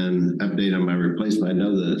then update on my replacement. I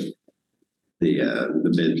know that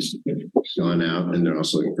the bid's gone out and they're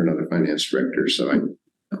also looking for another finance director. So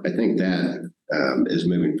I think that is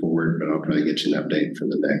moving forward, but I'll try to get you an update for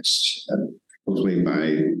the next, hopefully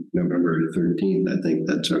by November 13th. I think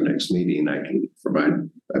that's our next meeting. I can provide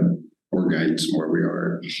more guidance on where we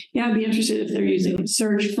are. Yeah, I'd be interested if they're using a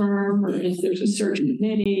search firm or if there's a search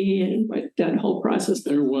committee and what that whole process.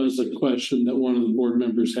 There was a question that one of the board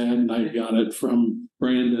members had, and I got it from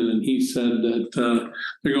Brandon, and he said that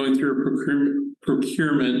they're going through a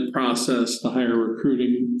procurement process to hire a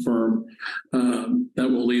recruiting firm that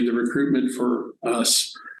will lead the recruitment for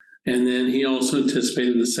us. And then he also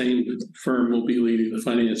anticipated the same firm will be leading the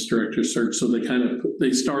finance director search. So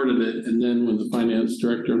they started it. And then when the finance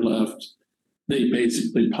director left, they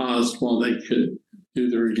basically paused while they could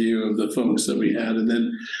do the review of the folks that we had. And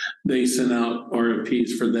then they sent out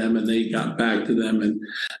RFPs for them and they got back to them. And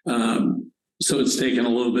so it's taken a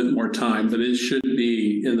little bit more time, but it should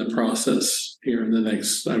be in the process here in the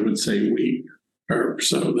next, I would say, week. or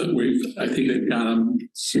so that I think they've got them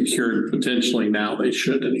secured potentially now. They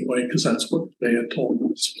should anyway, because that's what they had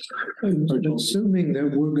told us. I'm assuming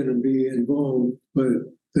that we're gonna be involved, but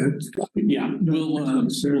that's. Yeah, we'll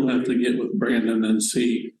have to get with Brandon and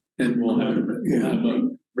see, and we'll have a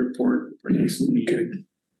report for next meeting.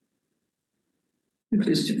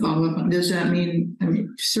 Just to follow up, does that mean,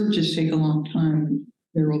 searches take a long time?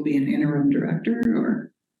 There will be an interim director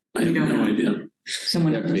or? I have no idea.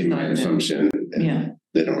 Someone. That would be my assumption. If Yeah.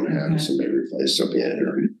 They don't have somebody replace, so yeah.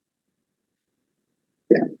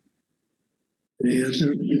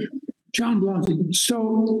 John Blonsky,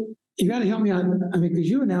 so you gotta help me on, because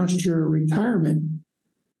you announced your retirement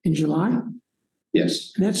in July,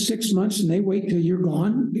 Yes. and that's 6 months, and they wait till you're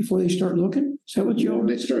gone before they start looking? Is that what Well,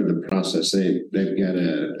 they started the process. They've got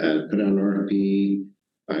to put out an RFP.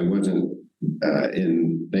 I wasn't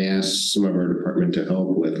they asked some of our department to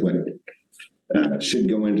help with what should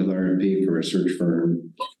go into the RFP for a search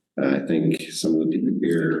firm. I think some of the people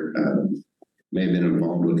here may have been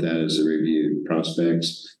involved with that as they reviewed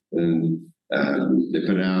prospects. And they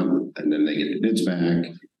put it out, and then they get the bids back.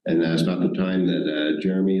 And that's about the time that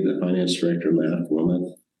Jeremy, the finance director, left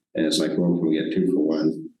Wilmouth. And it's like, well, can we get 2 for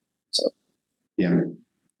 1? So, yeah.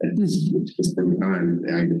 It's been time.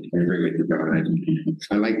 I agree with you, John.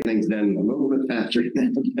 I like things done a little bit faster.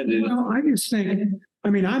 Well, I just think,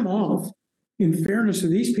 I'm off. In fairness to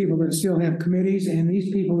these people that still have committees and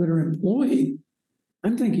these people that are employed,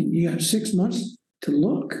 I'm thinking you got 6 months to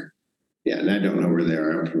look. Yeah, and I don't know where they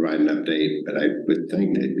are. I'll provide an update, but I would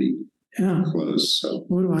think they'd be close. So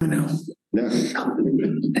what do I know? No.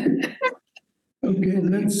 Okay,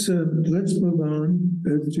 let's move on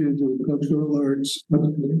to the cultural arts.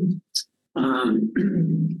 I'm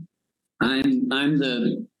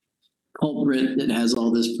the culprit that has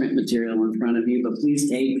all this print material in front of you, but please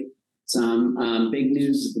take some big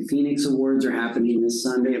news. The Phoenix Awards are happening this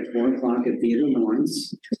Sunday at 4:00 at Theater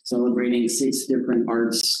Lawrence, celebrating 6 different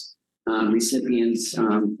arts recipients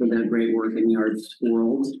for their great work in the arts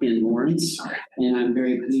world in Lawrence. And I'm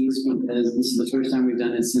very pleased because this is the first time we've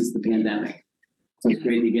done it since the pandemic. So it's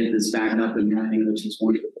great to get this back up and running, which is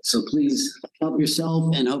wonderful. So please help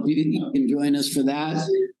yourself and hope you can join us for that.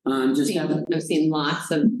 I've seen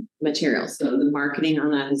lots of material, so the marketing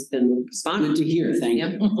on that has been spot on. Good to hear. Thank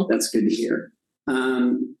you. That's good to hear.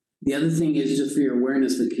 The other thing is, just for your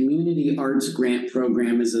awareness, the Community Arts Grant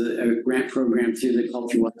Program is a grant program through the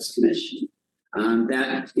Cultural Arts Commission.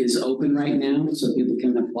 That is open right now, so people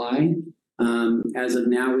can apply. As of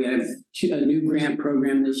now, we have a new grant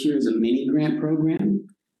program this year is a mini grant program.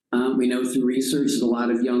 We know through research that a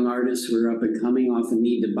lot of young artists who are up and coming often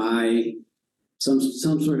need to buy some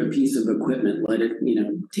sort of piece of equipment, let it,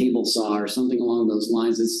 table saw or something along those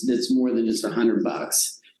lines. That's more than just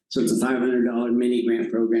 $100. So it's a $500 mini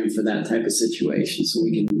grant program for that type of situation. So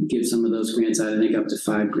we can give some of those grants out, I think up to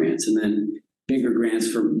 5 grants, and then bigger grants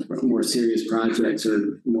for more serious projects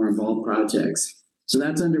or more involved projects. So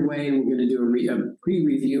that's underway, and we're going to do a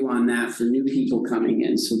pre-review on that for new people coming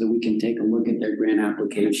in so that we can take a look at their grant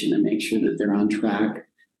application and make sure that they're on track,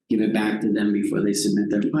 give it back to them before they submit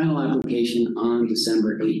their final application on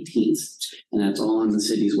December 18th. And that's all on the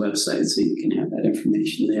city's website, so you can have that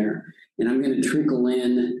information there. And I'm going to trickle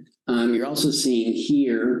in, you're also seeing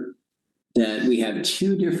here that we have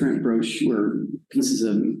 2 different brochure pieces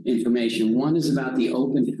of information. One is about the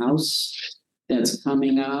open house that's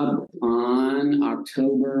coming up on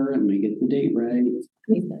October, let me get the date right.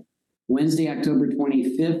 Wednesday, October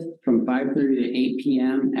 25th from 5:30 to 8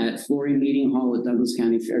 p.m. at Flory Meeting Hall at Douglas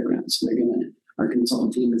County Fairgrounds. So our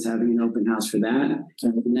consultant team is having an open house for that.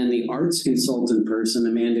 And then the arts consultant person,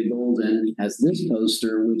 Amanda Golden, has this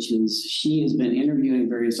poster, which is, she has been interviewing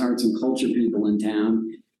various arts and culture people in town,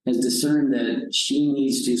 has discerned that she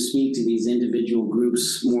needs to speak to these individual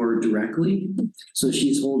groups more directly. So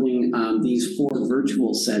she's holding these 4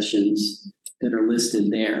 virtual sessions that are listed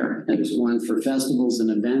there. And there's one for festivals and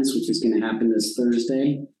events, which is going to happen this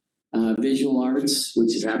Thursday. Visual arts,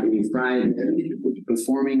 which is happening Friday.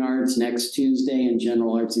 Performing arts next Tuesday, and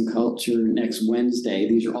general arts and culture next Wednesday.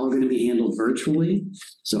 These are all going to be handled virtually.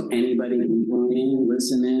 So anybody can join in,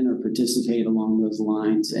 listen in, or participate along those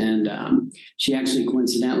lines. And she actually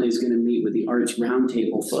coincidentally is going to meet with the Arts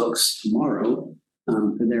Roundtable folks tomorrow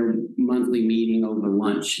for their monthly meeting over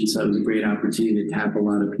lunch. And so it was a great opportunity to tap a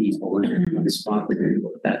lot of people and spot the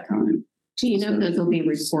people at that time. Do you know if those will be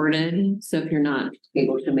recorded? So if you're not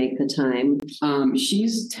able to make the time.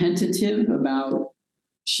 She's tentative about,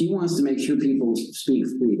 she wants to make sure people speak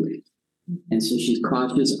freely. And so she's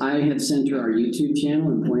cautious. I had sent her our YouTube channel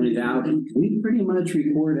and pointed out, we pretty much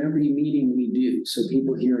record every meeting we do. So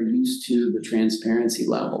people here are used to the transparency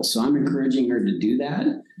level. So I'm encouraging her to do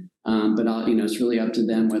that. But it's really up to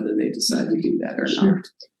them whether they decide to do that or not.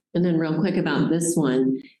 And then real quick about this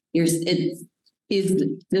one, is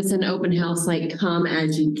this an open house, like come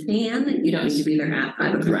as you can? You don't need to be there at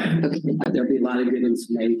 5 o'clock. Right. Okay. There'll be a lot of good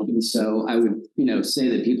information. So I would, say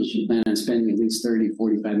that people should plan on spending at least 30,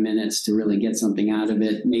 45 minutes to really get something out of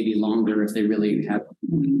it, maybe longer if they really have.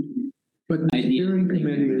 But the steering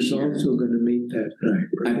committee is also going to meet that night,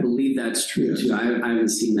 I right? believe that's true too. I haven't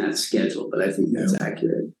seen that schedule, but I think that's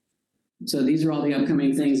accurate. So these are all the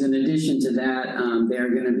upcoming things. In addition to that,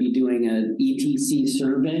 they're going to be doing an ETC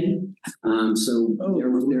survey.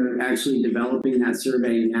 They're actually developing that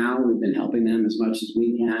survey now. We've been helping them as much as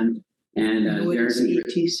we can. And What is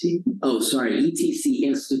ETC? Oh, sorry. ETC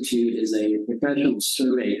Institute is a professional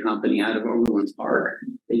survey company out of Overland Park.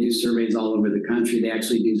 They do surveys all over the country. They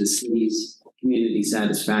actually do the city's community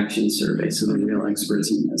satisfaction survey. So they're real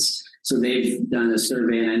experts in this. So they've done a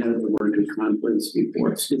survey, and I know they worked with conflicts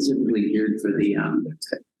before, specifically geared for the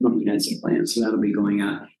comprehensive plan. So that'll be going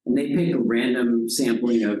out. And they pick a random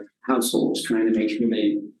sampling of households, trying to make sure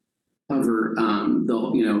they cover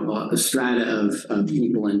a strata of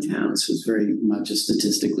people in town. So it's very much a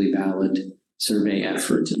statistically valid survey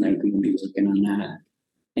effort, and they're going to be working on that.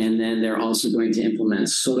 And then they're also going to implement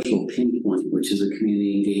Social Pinpoint, which is a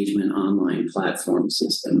community engagement online platform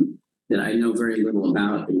system that I know very little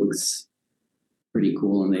about. It looks pretty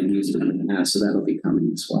cool, and they've used it in the past, so that'll be coming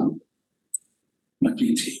as well.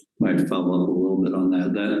 Might follow up a little bit on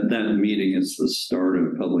that. That meeting is the start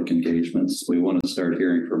of public engagements. We want to start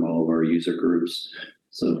hearing from all of our user groups.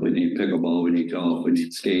 So if we need pickleball, we need golf, we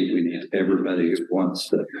need skate, we need everybody who wants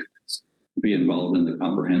to be involved in the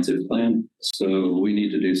comprehensive plan. So we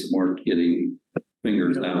need to do some more getting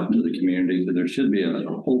fingers out to the community. But there should be a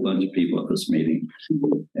whole bunch of people at this meeting,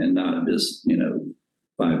 and not just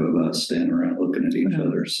 5 of us standing around looking at each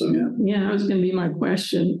other. So Yeah, that was going to be my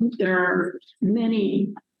question. There are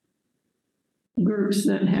many groups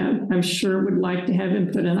that I'm sure would like to have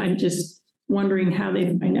input, and I'm just wondering how they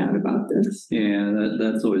find out about this. yeah,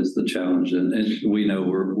 that's always the challenge. And we know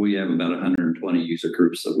we have about 120 user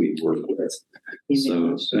groups that we work with.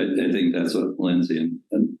 So I think that's what Lindsay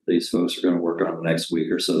and these folks are going to work on the next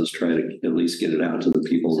week or so, is try to at least get it out to the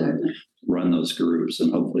people that run those groups,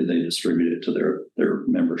 and hopefully they distribute it to their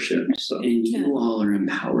membership. So And you all are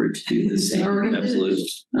empowered to do the same. absolutely.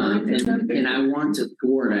 And I want to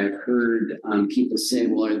thwart, I've heard people say,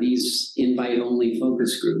 well, are these invite-only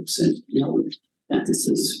focus groups? And that this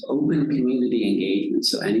is open community engagement.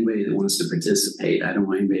 So anybody that wants to participate, I don't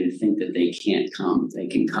want anybody to think that they can't come. They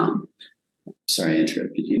can come. Sorry, I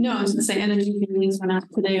interrupted you. No, I was going to say, and then you can links went out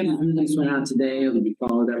today. Links went out today. It'll be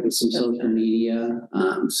followed up with some social media.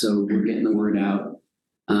 So we're getting the word out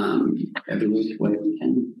every week way we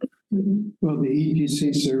can. Well, the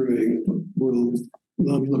ETC survey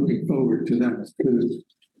I'm looking forward to that, because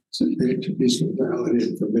there to be some valid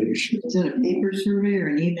information. Is that a paper survey or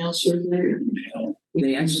an email survey?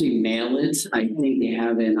 They actually mail it. I think they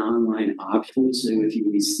have an online option. So if you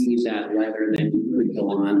receive that letter, then you could go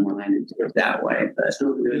online and do it that way. But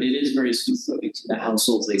it is very specific to the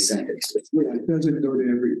households they send it to. Yeah, it doesn't go to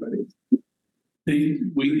everybody.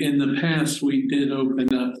 In the past, we did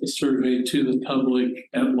open up the survey to the public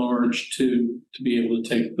at large to be able to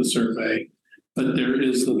take the survey. But there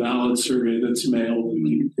is the valid survey that's mailed, and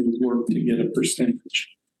you can work to get a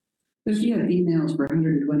percentage. If you have emails for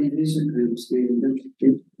 120 user groups,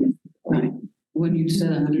 when you said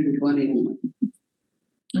 120,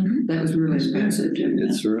 that was really expensive.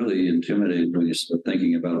 It's really intimidating when you start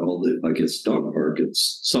thinking about all the, like, it's dog park,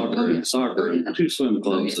 it's soccer, and 2 swim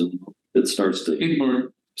clubs, and it starts to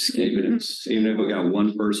escape it. Even if we got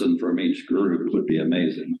one person from each group, it would be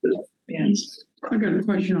amazing. But I got a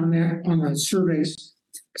question on that, on the surveys,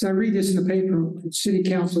 because I read this in the paper, city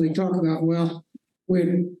council, they talk about, well, we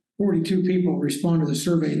had 42 people respond to the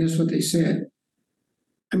survey, and that's what they said.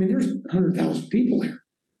 I mean, there's 100,000 people here.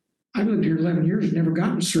 I've lived here 11 years and never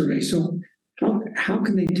gotten a survey, so how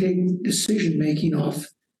can they take decision-making off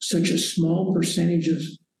such a small percentage of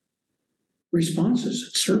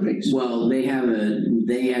responses, surveys? Well, they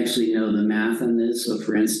actually know the math on this. So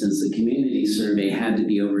for instance, the community survey had to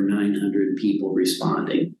be over 900 people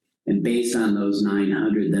responding. And based on those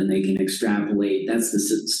 900, then they can extrapolate. That's the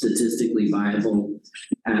statistically viable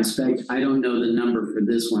aspect. I don't know the number for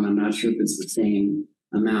this one. I'm not sure if it's the same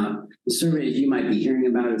amount. The surveys you might be hearing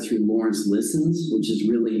about it through Lawrence Listens, which is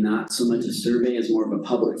really not so much a survey as more of a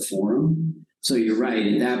public forum. So you're right,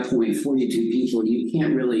 at that point, 42 people, you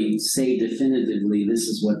can't really say definitively, this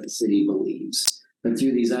is what the city believes. But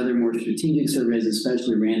through these other more strategic surveys,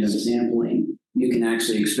 especially random sampling, you can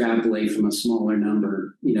actually extrapolate from a smaller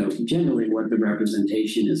number, generally what the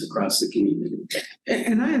representation is across the community.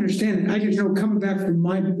 And I understand it. I just know coming back from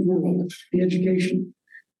my world, the education,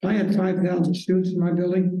 I had 5,000 students in my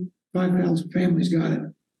building, 5,000 families got it.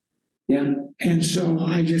 Yeah. And so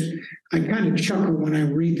I kind of chuckle when I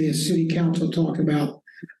read the city council talk about,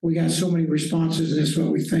 we got so many responses, and this is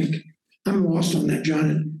what we think. I'm lost on that,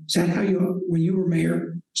 John. Is that how when you were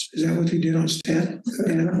mayor, is that what you did on staff?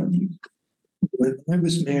 When I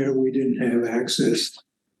was mayor, we didn't have access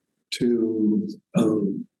to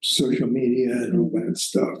social media and all that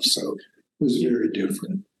stuff, so it was very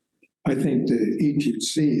different. I think the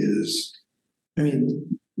ETC is,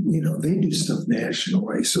 they do stuff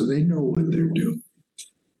nationally, so they know what they're doing.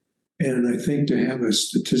 And I think to have a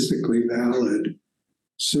statistically valid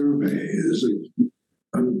survey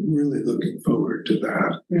I'm really looking forward to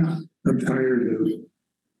that. Yeah. I'm tired of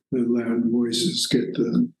the loud voices get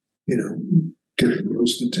the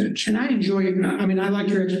most attention. And I enjoy it. I like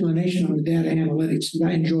your explanation on the data analytics.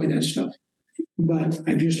 I enjoy that stuff. But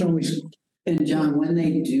I just always. And John, when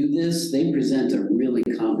they do this, they present a really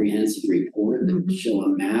comprehensive report that will show a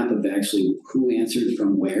map of actually who answered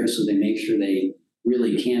from where. So they make sure they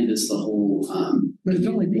really canvass the whole. But it's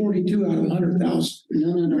only 42 out of 100,000.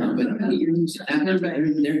 No. But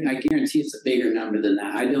I guarantee it's a bigger number than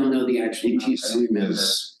that. I don't know the actual. ETC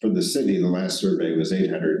was, for the city, the last survey was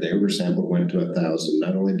 800. They oversampled, went to 1,000.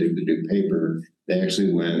 Not only did they do paper, they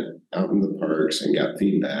actually went out in the parks and got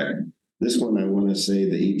feedback. This one, I want to say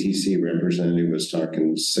the ETC representative was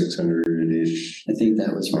talking 600-ish. I think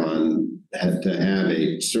that was had to have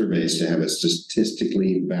a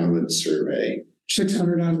statistically valid survey.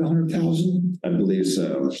 600 out of 100,000? I believe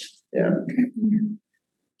so. Yeah.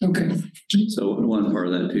 Okay. So one part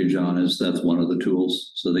of that too, John, is that's one of the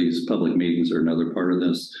tools. So these public meetings are another part of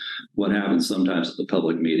this. What happens sometimes at the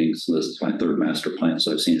public meetings, so this is my third master plan,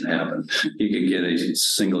 so I've seen it happen. You can get a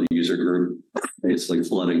single user group basically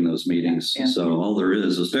flooding those meetings. Yeah. So all there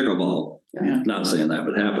is pickleball. Yeah. Not saying that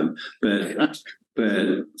would happen,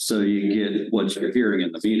 but so you get what you're hearing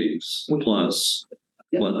in the meetings plus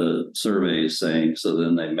what the survey is saying. So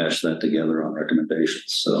then they mesh that together on recommendations.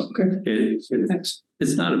 So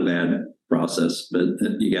it's not a bad process, but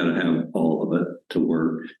you got to have all of it to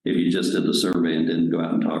work. If you just did the survey and didn't go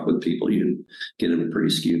out and talk with people, you'd get a pretty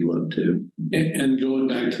skewed look too. And going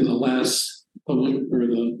back to the last public or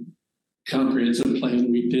the comprehensive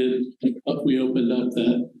plan we did, we opened up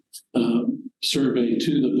that survey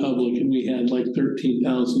to the public, and we had like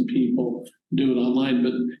 13,000 people do it online.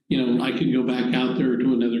 But I could go back out there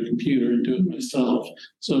to another computer and do it myself.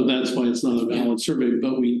 So that's why it's not a valid survey.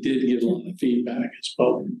 But we did get a lot of feedback as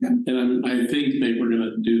well, and I think they were going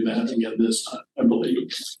to do that again this time, I believe.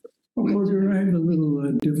 Roger, I have a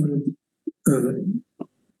little different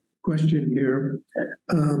question here.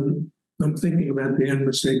 I'm thinking about the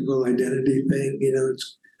unmistakable identity thing.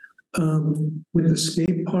 It's with the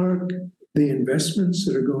skate park, the investments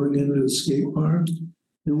that are going into the skate park.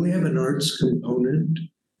 Do we have an arts component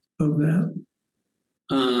of that?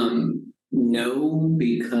 No,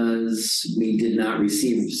 because we did not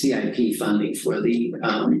receive CIP funding for the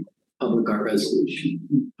public art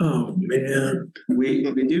resolution. Oh, man. We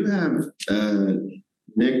do have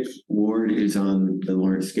Nick Ward is on the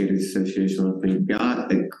Lawrence Skaters Association. We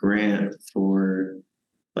got a grant for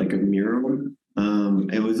like a mural.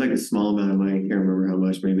 It was like a small amount of money. I can't remember how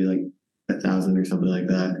much, maybe like 1,000 or something like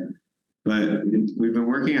that. But we've been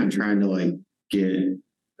working on trying to get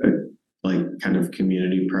a kind of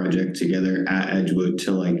community project together at Edgewood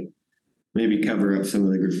to maybe cover up some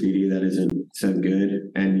of the graffiti that isn't so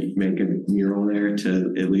good and make a mural there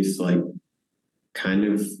to at least kind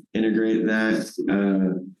of integrate that.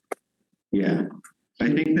 Yeah. I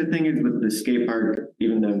think the thing is with the skate park,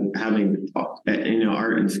 even though having art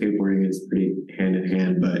and skateboarding is pretty hand in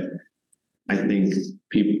hand, but I think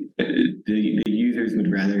the users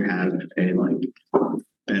would rather have a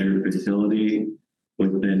better facility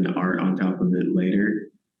within art on top of it later.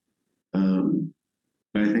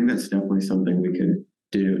 But I think that's definitely something we could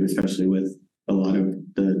do, especially with a lot of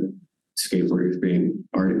the skateboarders being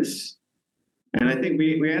artists. And I think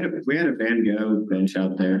we had a Van Gogh bench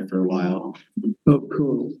out there for a while. Oh,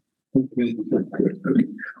 cool.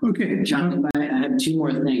 Okay. John, I have two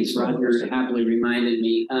more things. Roger happily reminded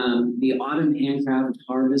me. The Autumn Handcraft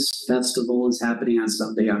Harvest Festival is happening on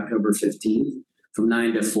Sunday, October 15th from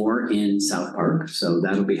 9 to 4 in South Park. So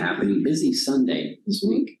that'll be happening. Busy Sunday this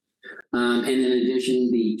week. And in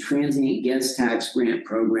addition, the transient guest tax grant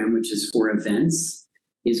program, which is for events,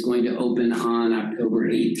 is going to open on October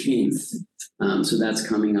 18th. So that's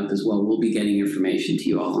coming up as well. We'll be getting information to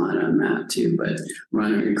you all on that too, but we're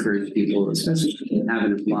going to encourage people, especially if you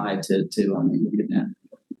haven't applied, to look at that.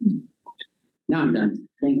 Now I'm done.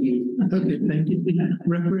 Thank you. Okay, thank you.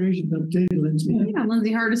 Recreation update, Lindsay. Yeah,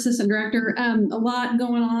 Lindsay Hart, Assistant Director. A lot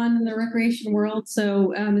going on in the recreation world.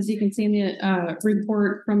 So as you can see in the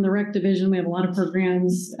report from the Rec Division, we have a lot of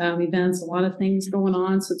programs, events, a lot of things going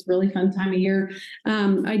on. So it's a really fun time of year.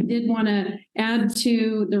 I did want to add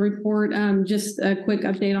to the report just a quick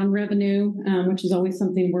update on revenue, which is always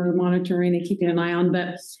something we're monitoring and keeping an eye on.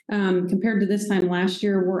 But compared to this time last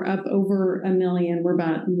year, we're up over $1 million. We're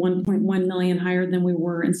about 1.1 million higher than we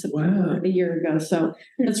were in September a year ago. So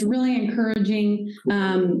that's really encouraging.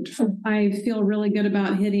 I feel really good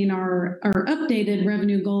about hitting our updated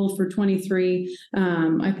revenue goal for 23.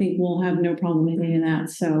 I think we'll have no problem hitting that.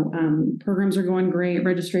 So programs are going great.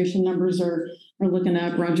 Registration numbers are looking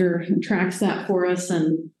up. Roger tracks that for us,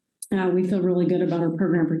 and we feel really good about our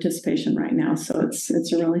program participation right now. So it's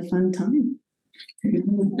a really fun time.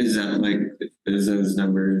 Is that like, is those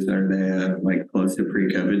numbers, are they like close to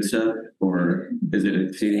pre-COVID stuff, or is it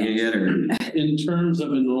exceeding it yet, or? In terms of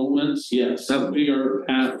enrollments, yes, we are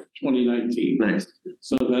at 2019. Nice.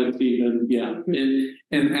 So that's even, yeah.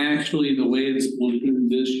 And actually, the way it's looking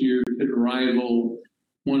this year could rival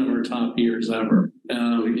one of our top years ever.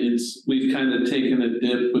 We've kind of taken a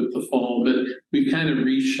dip with the fall, but we've kind of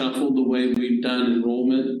reshuffled the way we've done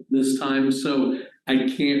enrollment this time. So I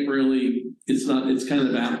can't really, it's kind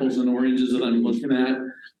of apples and oranges that I'm looking at.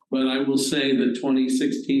 But I will say that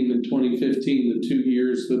 2016 and 2015, the 2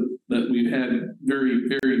 years that we've had very,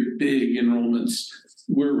 very big enrollments,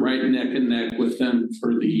 we're right neck and neck with them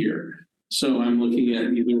for the year. So I'm looking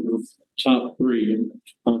at either the top three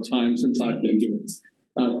time since I've been here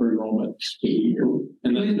for enrollment for the year.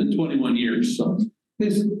 And that's been 21 years. So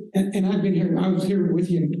And I've been here, I was here with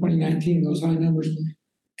you in 2019, those high numbers.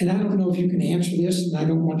 And I don't know if you can answer this, and I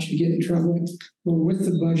don't want you to get in trouble, but with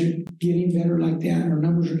the budget getting better like that, our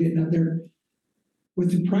numbers are getting up there. With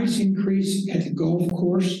the price increase at the golf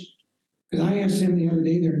course, because I asked them the other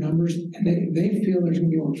day their numbers, and they feel there's gonna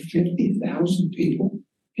be over 50,000 people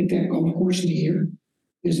at that golf course in a year.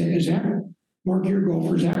 Is that, Mark, your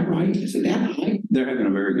golfer, is that right? Is it that high? They're having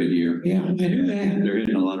a very good year. Yeah, I knew that. They're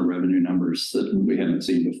hitting a lot of revenue numbers that we haven't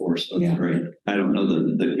seen before, so that's great. I don't know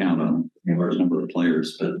the count on our number of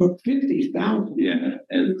players, but 50,000. yeah,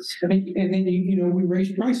 it's. And then we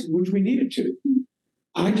raised prices, which we needed to.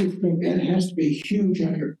 I just think that has to be huge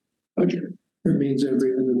on your budget. That means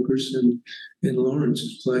every other person in Lawrence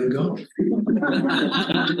is playing golf. You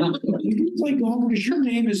can play golf because your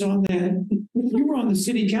name is on that. You were on the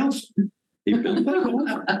city council. He built the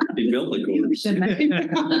course.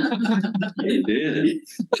 He did.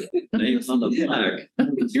 Name's on the plaque.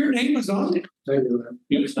 Your name was on it.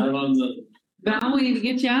 you start on the. Val, we need to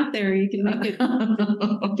get you out there. You can make it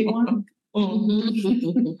if you want.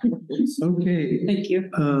 Okay. Thank you.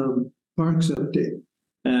 Parks update.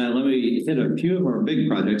 Let me hit a few of our big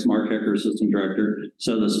projects. Mark Hecker, Assistant Director.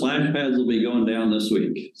 So the splash pads will be going down this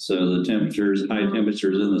week. So the temperatures, high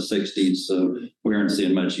temperatures in the 60s. So we aren't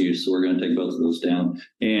seeing much use. So we're going to take both of those down.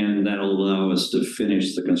 And that'll allow us to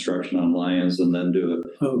finish the construction on Lyons and then do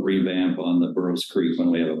a revamp on the Burroughs Creek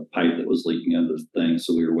when we have a pipe that was leaking under the thing.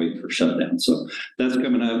 So we were waiting for shutdown. So that's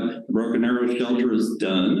coming up. Broken Arrow Shelter is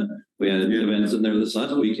done. We had events in there this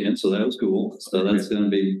last weekend, so that was cool. So that's going to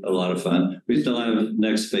be a lot of fun. We still have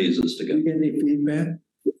next phases to go. Did you get any feedback?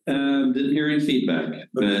 Didn't hear any feedback,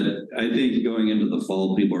 but I think going into the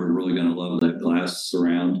fall, people are really going to love that glass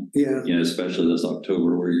surround. Yeah. You know, especially this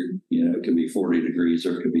October where it could be 40 degrees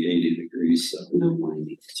or it could be 80 degrees. So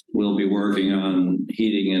we'll be working on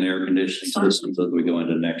heating and air conditioning systems as we go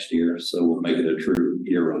into next year. So we'll make it a true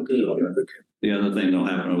year-round. The other thing that'll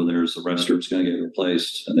happen over there is the restroom's going to get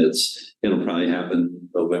replaced, and it'll probably happen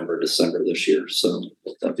November, December this year. So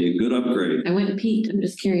that'll be a good upgrade. I went to Pete. I'm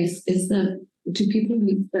just curious. Do people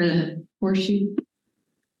use the horseshoe?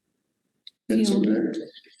 Yeah,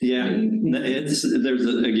 there's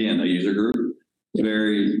a user group,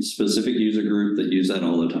 very specific user group that use that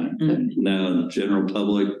all the time. Now, general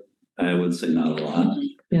public, I would say not a lot.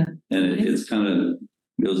 Yeah, and it's kind of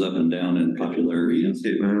goes up and down in popularity. I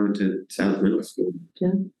went to South Middle School.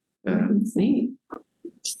 Yeah, that's neat.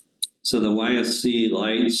 So the YSC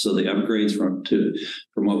lights, so the upgrades from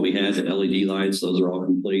what we had to LED lights, those are all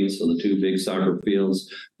complete. So the 2 big soccer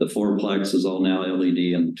fields, the 4-plex is all now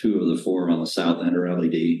LED, and 2 of the 4 on the south end are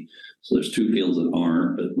LED. So there's 2 fields that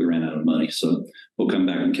aren't, but we ran out of money. So we'll come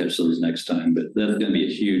back and catch those next time. But that's going to be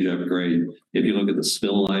a huge upgrade. If you look at the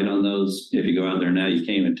spill light on those, if you go out there now, you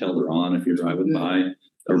can't even tell they're on if you're driving by.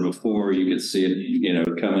 Or before, you could see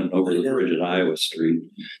it, coming over the bridge at Iowa Street.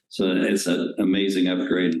 So it's an amazing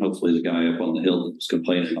upgrade. Hopefully the guy up on the hill was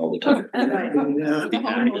complaining all the time.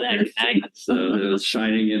 So it was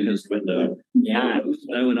shining in his window. Yeah.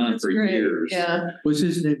 That went on for years. Yeah. Was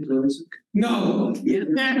his name Isaac? No.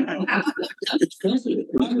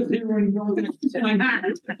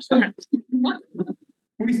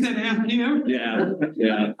 We said ask him. Yeah,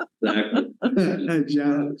 exactly.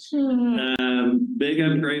 John. Big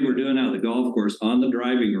upgrade we're doing out of the golf course on the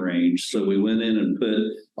driving range. So we went in and put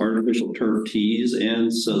artificial turf tees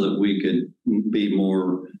in so that we could be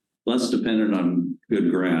less dependent on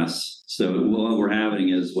good grass. So what we're having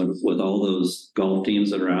is with all those golf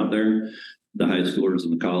teams that are out there, the high schoolers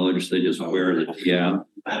and the college, they just wear the tee out.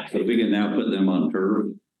 But we can now put them on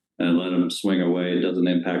turf and let them swing away. It doesn't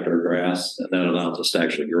impact our grass, and that allows us to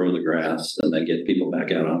actually grow the grass and then get people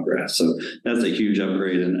back out on grass. So that's a huge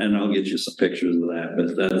upgrade, and I'll get you some pictures of that.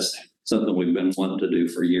 But that's something we've been wanting to do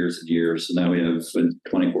for years and years. So now we have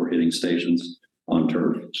 24 hitting stations on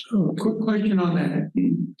turf. Oh, quick question on that.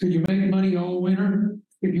 Could you make money all winter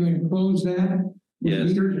if you enclose that?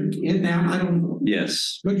 Yes. Now, I don't know.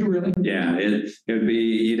 Yes. Would you really? Yeah, it would be,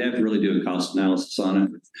 you'd have to really do a cost analysis on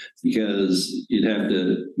it because you'd have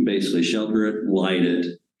to basically shelter it, light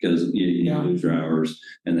it, because you lose your hours,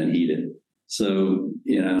 and then heat it. So,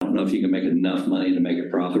 I don't know if you can make enough money to make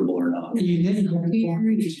it profitable or not. You need to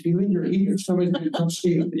just be in your heater, somebody's going to come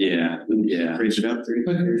steal it. Yeah. Raise it up 3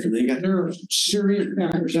 But there are serious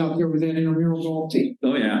factors out there with that intramural golf team.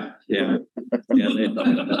 Oh, yeah. They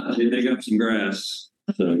dig up some grass.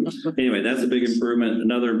 So anyway, that's a big improvement.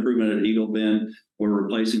 Another improvement at Eagle Bend, we're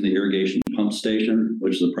replacing the irrigation pump station,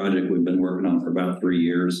 which is a project we've been working on for about 3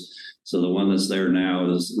 years. So the one that's there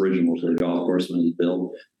now is original to the golf course when it was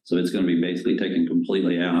built. So it's going to be basically taken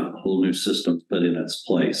completely out, a whole new system put in its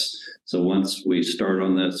place. So once we start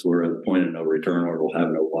on this, we're at a point of no return where we'll have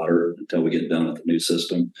no water until we get done with the new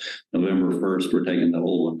system. November 1st, we're taking the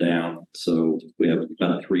whole one down. So we have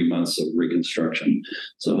about 3 months of reconstruction.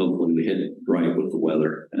 So hopefully we hit it right with the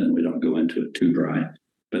weather and we don't go into it too dry.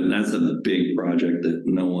 But that's a big project that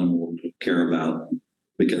no one will care about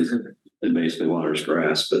because it basically waters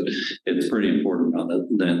grass. But it's pretty important on the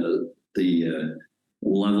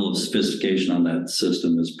level of sophistication on that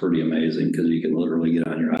system is pretty amazing because you can literally get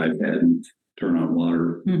on your iPad and turn on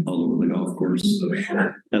water all over the golf course. So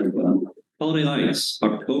that's fun. Holiday lights,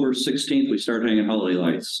 October 16th, we start hanging holiday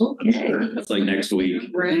lights. Okay. That's like next week.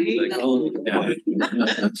 Right. Like, oh, yeah.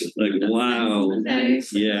 Like, wow.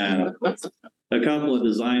 Nice. Yeah. A couple of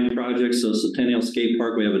design projects. So Centennial Skate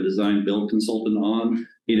Park, we have a design build consultant on.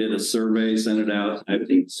 He did a survey, sent it out. I haven't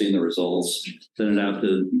even seen the results. Sent it out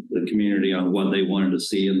to the community on what they wanted to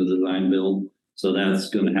see in the design build. So that's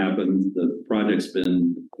going to happen. The project's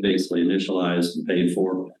been basically initialized and paid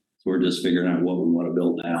for. So we're just figuring out what we want to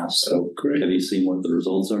build now. So great. Have you seen what the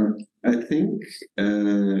results are? I think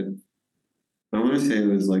I want to say it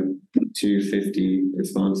was like 250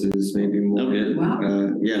 responses, maybe more. Okay.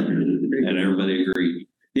 Wow. Yeah. And everybody agreed.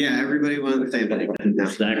 Yeah, everybody wanted the same thing.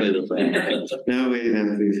 Exactly the same. No, we've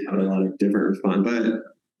had a lot of different response, but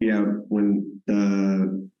when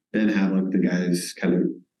Ben Havlick, the guy's kind of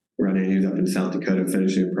running, he's up in South Dakota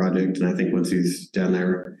finishing a project, and I think once he's done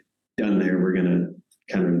there, we're gonna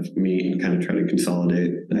kind of meet and kind of try to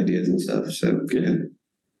consolidate ideas and stuff. So good.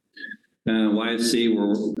 YSC,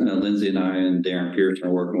 we're Lindsay and I and Darren Pearson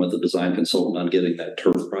are working with the design consultant on getting that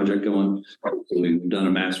turf project going. So we've done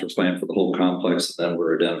a master plan for the whole complex, and then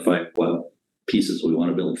we're identifying what pieces we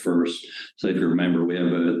want to build first. So if you remember, we have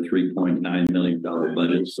a $3.9 million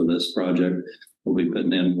budget for this project. We'll be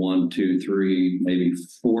putting in 1, 2, 3, maybe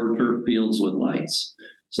 4 turf fields with lights.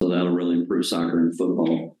 So that'll really improve soccer and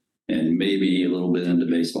football, and maybe a little bit into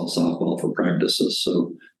baseball, softball for practices.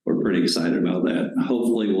 So we're pretty excited about that.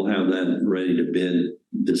 Hopefully we'll have that ready to bid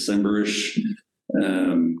December-ish,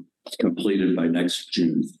 completed by next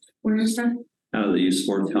June. Where is that? Out of the youth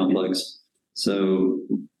sports complex. So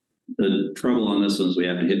the trouble on this one is we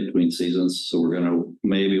have to hit between seasons. So we're going to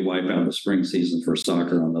maybe wipe out the spring season for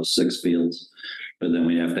soccer on those 6 fields. But then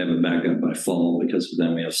we have to have it back up by fall because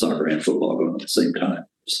then we have soccer and football going at the same time.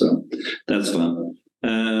 So that's fun.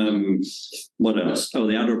 What else? Oh,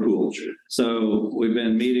 the outdoor pool. So we've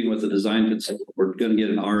been meeting with the design consultant. We're going to get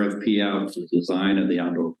an RFP out for the design of the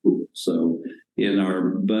outdoor pool. So in our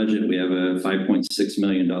budget, we have a $5.6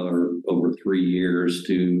 million over 3 years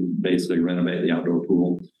to basically renovate the outdoor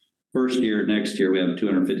pool. First year, next year, we have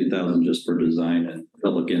 $250,000 just for design and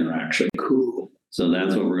public interaction. Cool. So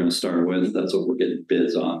that's what we're going to start with. That's what we're getting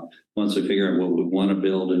bids on. Once we figure out what we want to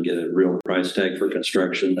build and get a real price tag for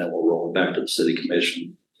construction, then we'll roll it back to the city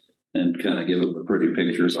commission and kind of give them the pretty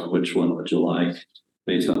pictures on which one would you like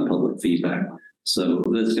based on public feedback. So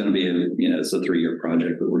this is going to be it's a 3-year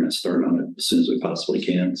project, but we're going to start on it as soon as we possibly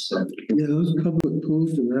can. So Yeah, those public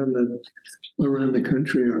pools around the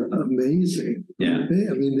country are amazing. Yeah.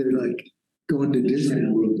 I mean, they're like going to Disney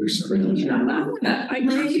World or something.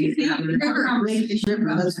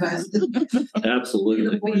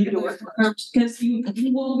 absolutely. Because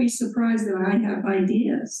you won't be surprised that I have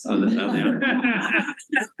ideas.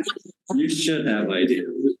 You should have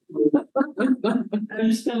ideas.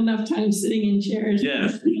 I've spent enough time sitting in chairs.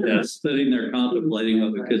 Yes, sitting there contemplating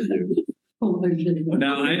what we could do.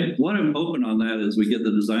 Now, what I'm hoping on that is we get the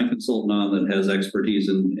design consultant on that has expertise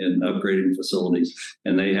in upgrading facilities,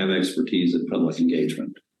 and they have expertise in public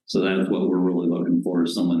engagement. So that's what we're really looking for,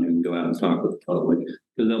 is someone who can go out and talk with the public,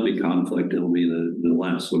 because there'll be conflict. It'll be the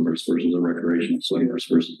lap swimmers versus the recreational swimmers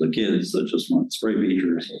versus the kids that just want spray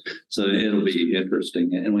beachers. So it'll be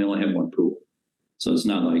interesting, and we only have one pool. So it's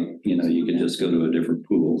not like, you can just go to a different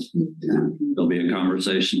pool. There'll be a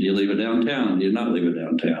conversation. Do you leave it downtown? Do you not leave it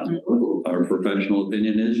downtown? Our professional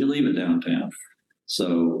opinion is you leave it downtown.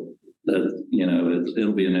 So that,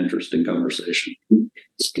 it'll be an interesting conversation.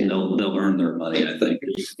 They'll earn their money, I think.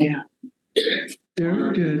 Yeah.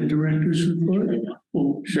 Derek, director's report.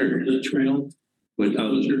 Well, sure, the trail.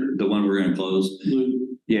 The one we're going to close.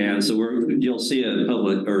 Yeah, so you'll see a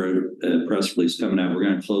public or a press release coming out. We're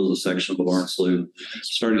going to close a section of Lawrence Loop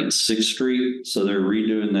starting at 6th Street. So they're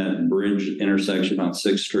redoing that bridge intersection on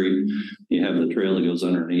 6th Street. You have the trail that goes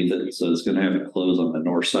underneath it. So it's going to have to close on the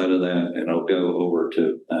north side of that, and it'll go over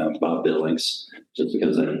to Bob Billings, just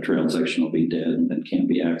because that trail section will be dead and can't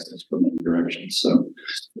be accessed from any direction. So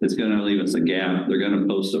it's going to leave us a gap. They're going to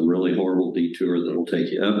post a really horrible detour that will take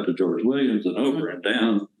you up to George Williams and over and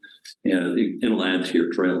down. Yeah, it'll add to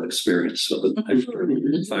your trail experience. So the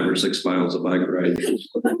 5 or 6 miles of bike ride.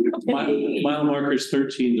 Mile markers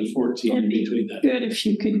 13 to 14 in between that. Good if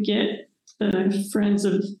you could get the Friends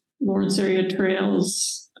of Lawrence Area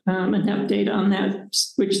Trails an update on that,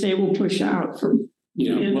 which they will push out for.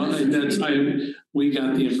 Yeah, well, and we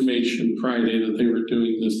got the information Friday that they were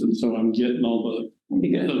doing this, and so I'm getting all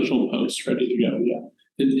the social posts ready to go. Yeah.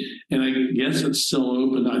 And I guess it's still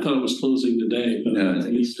open. I thought it was closing today, but I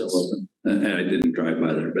think it's still open. I didn't drive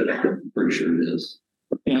by there, but I'm pretty sure it is.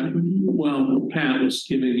 Yeah. Well, Pat was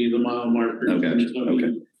giving you the mile marker. Okay. So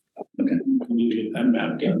okay. We need to get that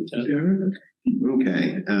map down.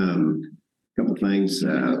 Okay. Couple things.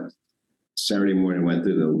 Saturday morning, I went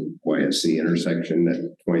through the YSC intersection at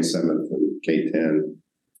 27th and K10.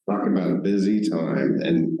 Talk about a busy time,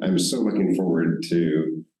 and I'm so looking forward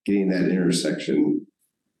to getting that intersection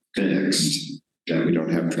fixed, that we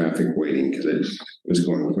don't have traffic waiting, because it was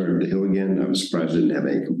going clear up the hill again. I was surprised I didn't have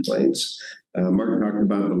any complaints. Mark talked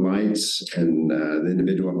about the lights and the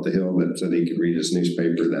individual up the hill that said he could read his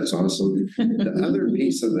newspaper. That's awesome. The other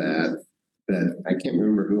piece of that I can't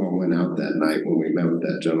remember who all went out that night when we met with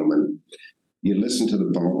that gentleman. You listen to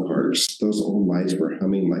the ball carts; those old lights were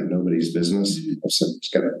humming like nobody's business. So it's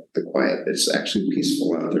got the quiet. It's actually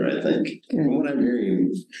peaceful out there, I think, from what I'm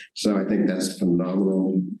hearing. So I think that's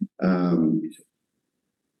phenomenal.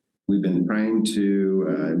 We've been trying to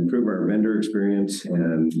improve our vendor experience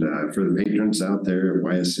and for the patrons out there at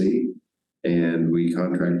YSC. And we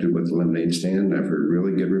contracted with the lemonade stand. I've heard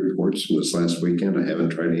really good reports from this last weekend. I haven't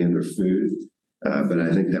tried any of their food, but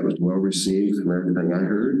I think that was well received from everything I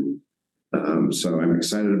heard. So I'm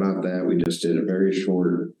excited about that. We just did a very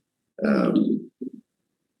short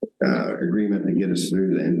agreement to get us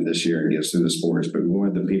through the end of this year and get us through the sports. But we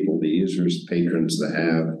want the people, the users, the patrons to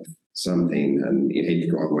have something, and you hate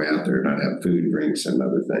to go all the way out there and not have food, drinks, and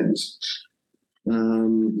other things.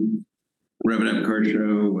 Revenant Up Car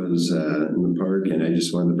Show was in the park, and I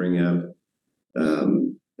just wanted to bring up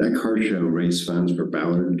that car show raised funds for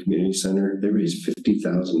Ballard Community Center. They raised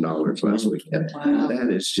 $50,000 last weekend. Wow. That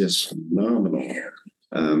is just phenomenal.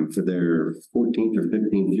 For their 14th or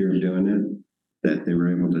 15th year of doing it, that they were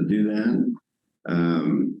able to do that.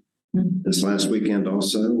 This last weekend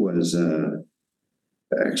also was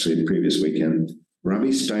actually the previous weekend. Robbie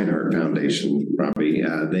Steinhardt Foundation. Robbie,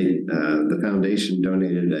 the foundation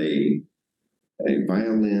donated a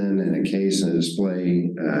violin and a case and a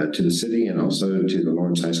display to the city and also to the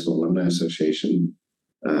Lawrence High School Alumni Association.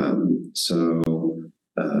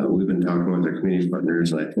 We've been talking with our community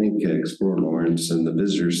partners, and I think Explore Lawrence and the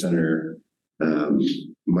Visitor Center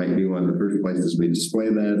might be one of the first places we display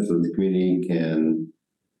that, so the community can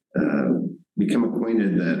become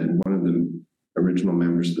acquainted that one of the original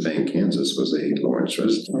members of the band Kansas was a Lawrence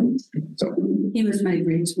resident. So He was my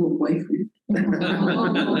grade school boyfriend. Can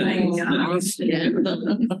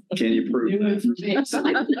you prove that?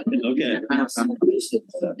 Okay.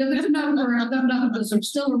 They're not around, they're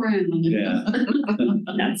still around. Yeah.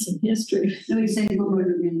 That's some history. Let me say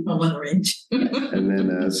one range. and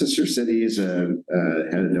then Sister Cities had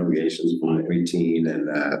a delegation from 18 and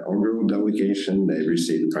overall delegation. They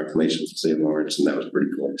received the proclamation from St. Lawrence, and that was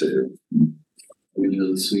pretty cool too.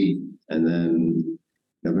 Really sweet. And then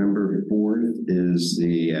November 4th is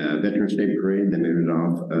the Veterans Day Parade. They moved it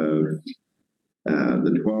off of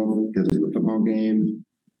the 12th because of the football game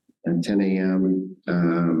at 10 a.m.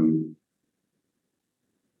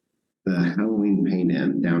 The Halloween paint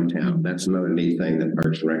in downtown. That's another neat thing that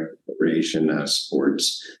Parks and Recreation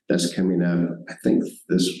supports. That's coming up, I think,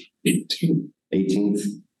 this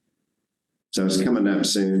 18th. So it's coming up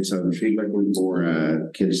soon. So if you're looking for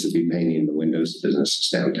kids to be painting the windows of businesses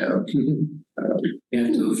downtown. You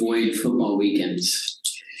have to avoid football weekends.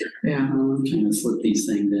 Yeah. Trying to slip these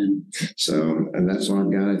things in. So, and that's all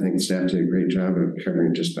I've got. I think staff did a great job of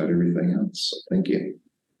covering just about everything else. So thank you.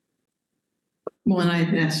 Well, and I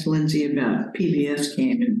asked Lindsay about PBS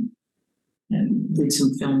came and did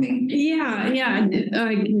some filming. Yeah,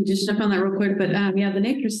 I can just jump on that real quick, but the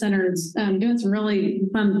Nature Center is doing some really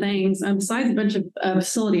fun things. Besides a bunch of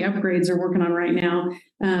facility upgrades they're working on right now.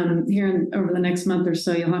 Over the next month or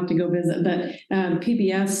so, you'll have to go visit. But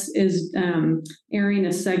PBS is airing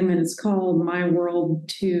a segment. It's called My World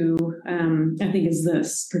 2, I think is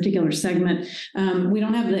this particular segment. We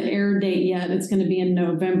don't have the air date yet. It's going to be in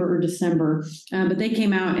November or December. But they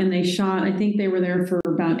came out and they shot, I think they were there for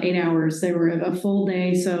about 8 hours. They were a full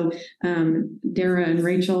day. So Dara and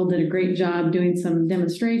Rachel did a great job doing some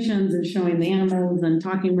demonstrations and showing the animals and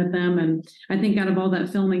talking with them. And I think out of all that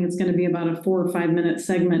filming, it's going to be about a 4 or 5 minute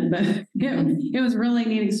segment, but it was really a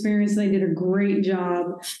neat experience. They did a great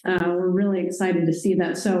job. We're really excited to see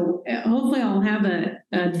that. So hopefully I'll have a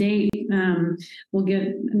date. We'll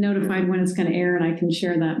get notified when it's going to air and I can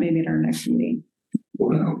share that maybe at our next meeting.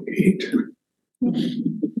 Wow, 8.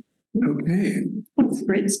 Okay. That's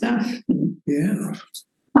great stuff. Yeah.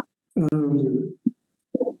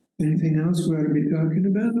 Anything else we ought to be talking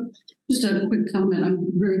about? Just a quick comment.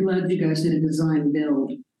 I'm very glad you guys did a design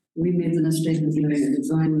build. We made the mistake of doing a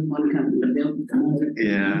design with one company to build with another.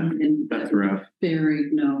 Yeah, And that's rough. very,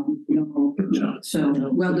 no. So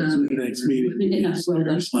well done. Next meeting. Yes, well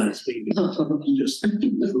done. Last meeting. Just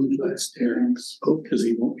who's last there? Because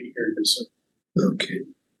he won't be here this. Okay.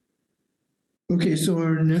 Okay, so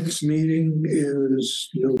our next meeting is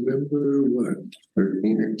November what?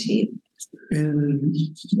 13th. And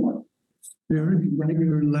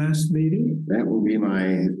your last meeting? That will be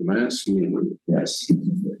my last meeting. Yes.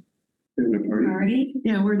 Party?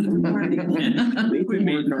 Yeah, we're doing party. We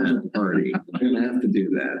made a party. We're gonna have to do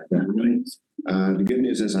that. The good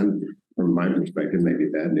news is from my perspective, maybe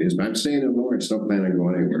bad news, but I'm staying in Lawrence, don't plan on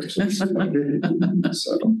going anywhere.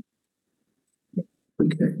 So.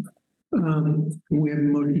 Okay. We have a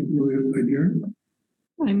motion to adjourn.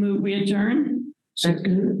 I move we adjourn.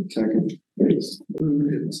 Second.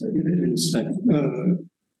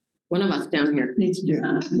 One of us down here needs to do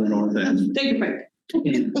that. The north end. Take a break.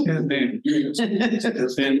 And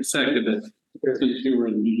seconded. Since you were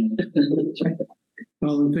in the meeting.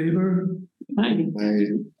 All in favor? Aye.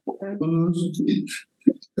 Opposed?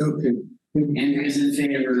 Okay. Andrew's in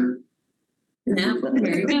favor. Now,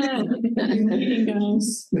 Very good. Meeting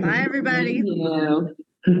goes. Bye, everybody.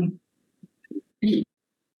 Yeah.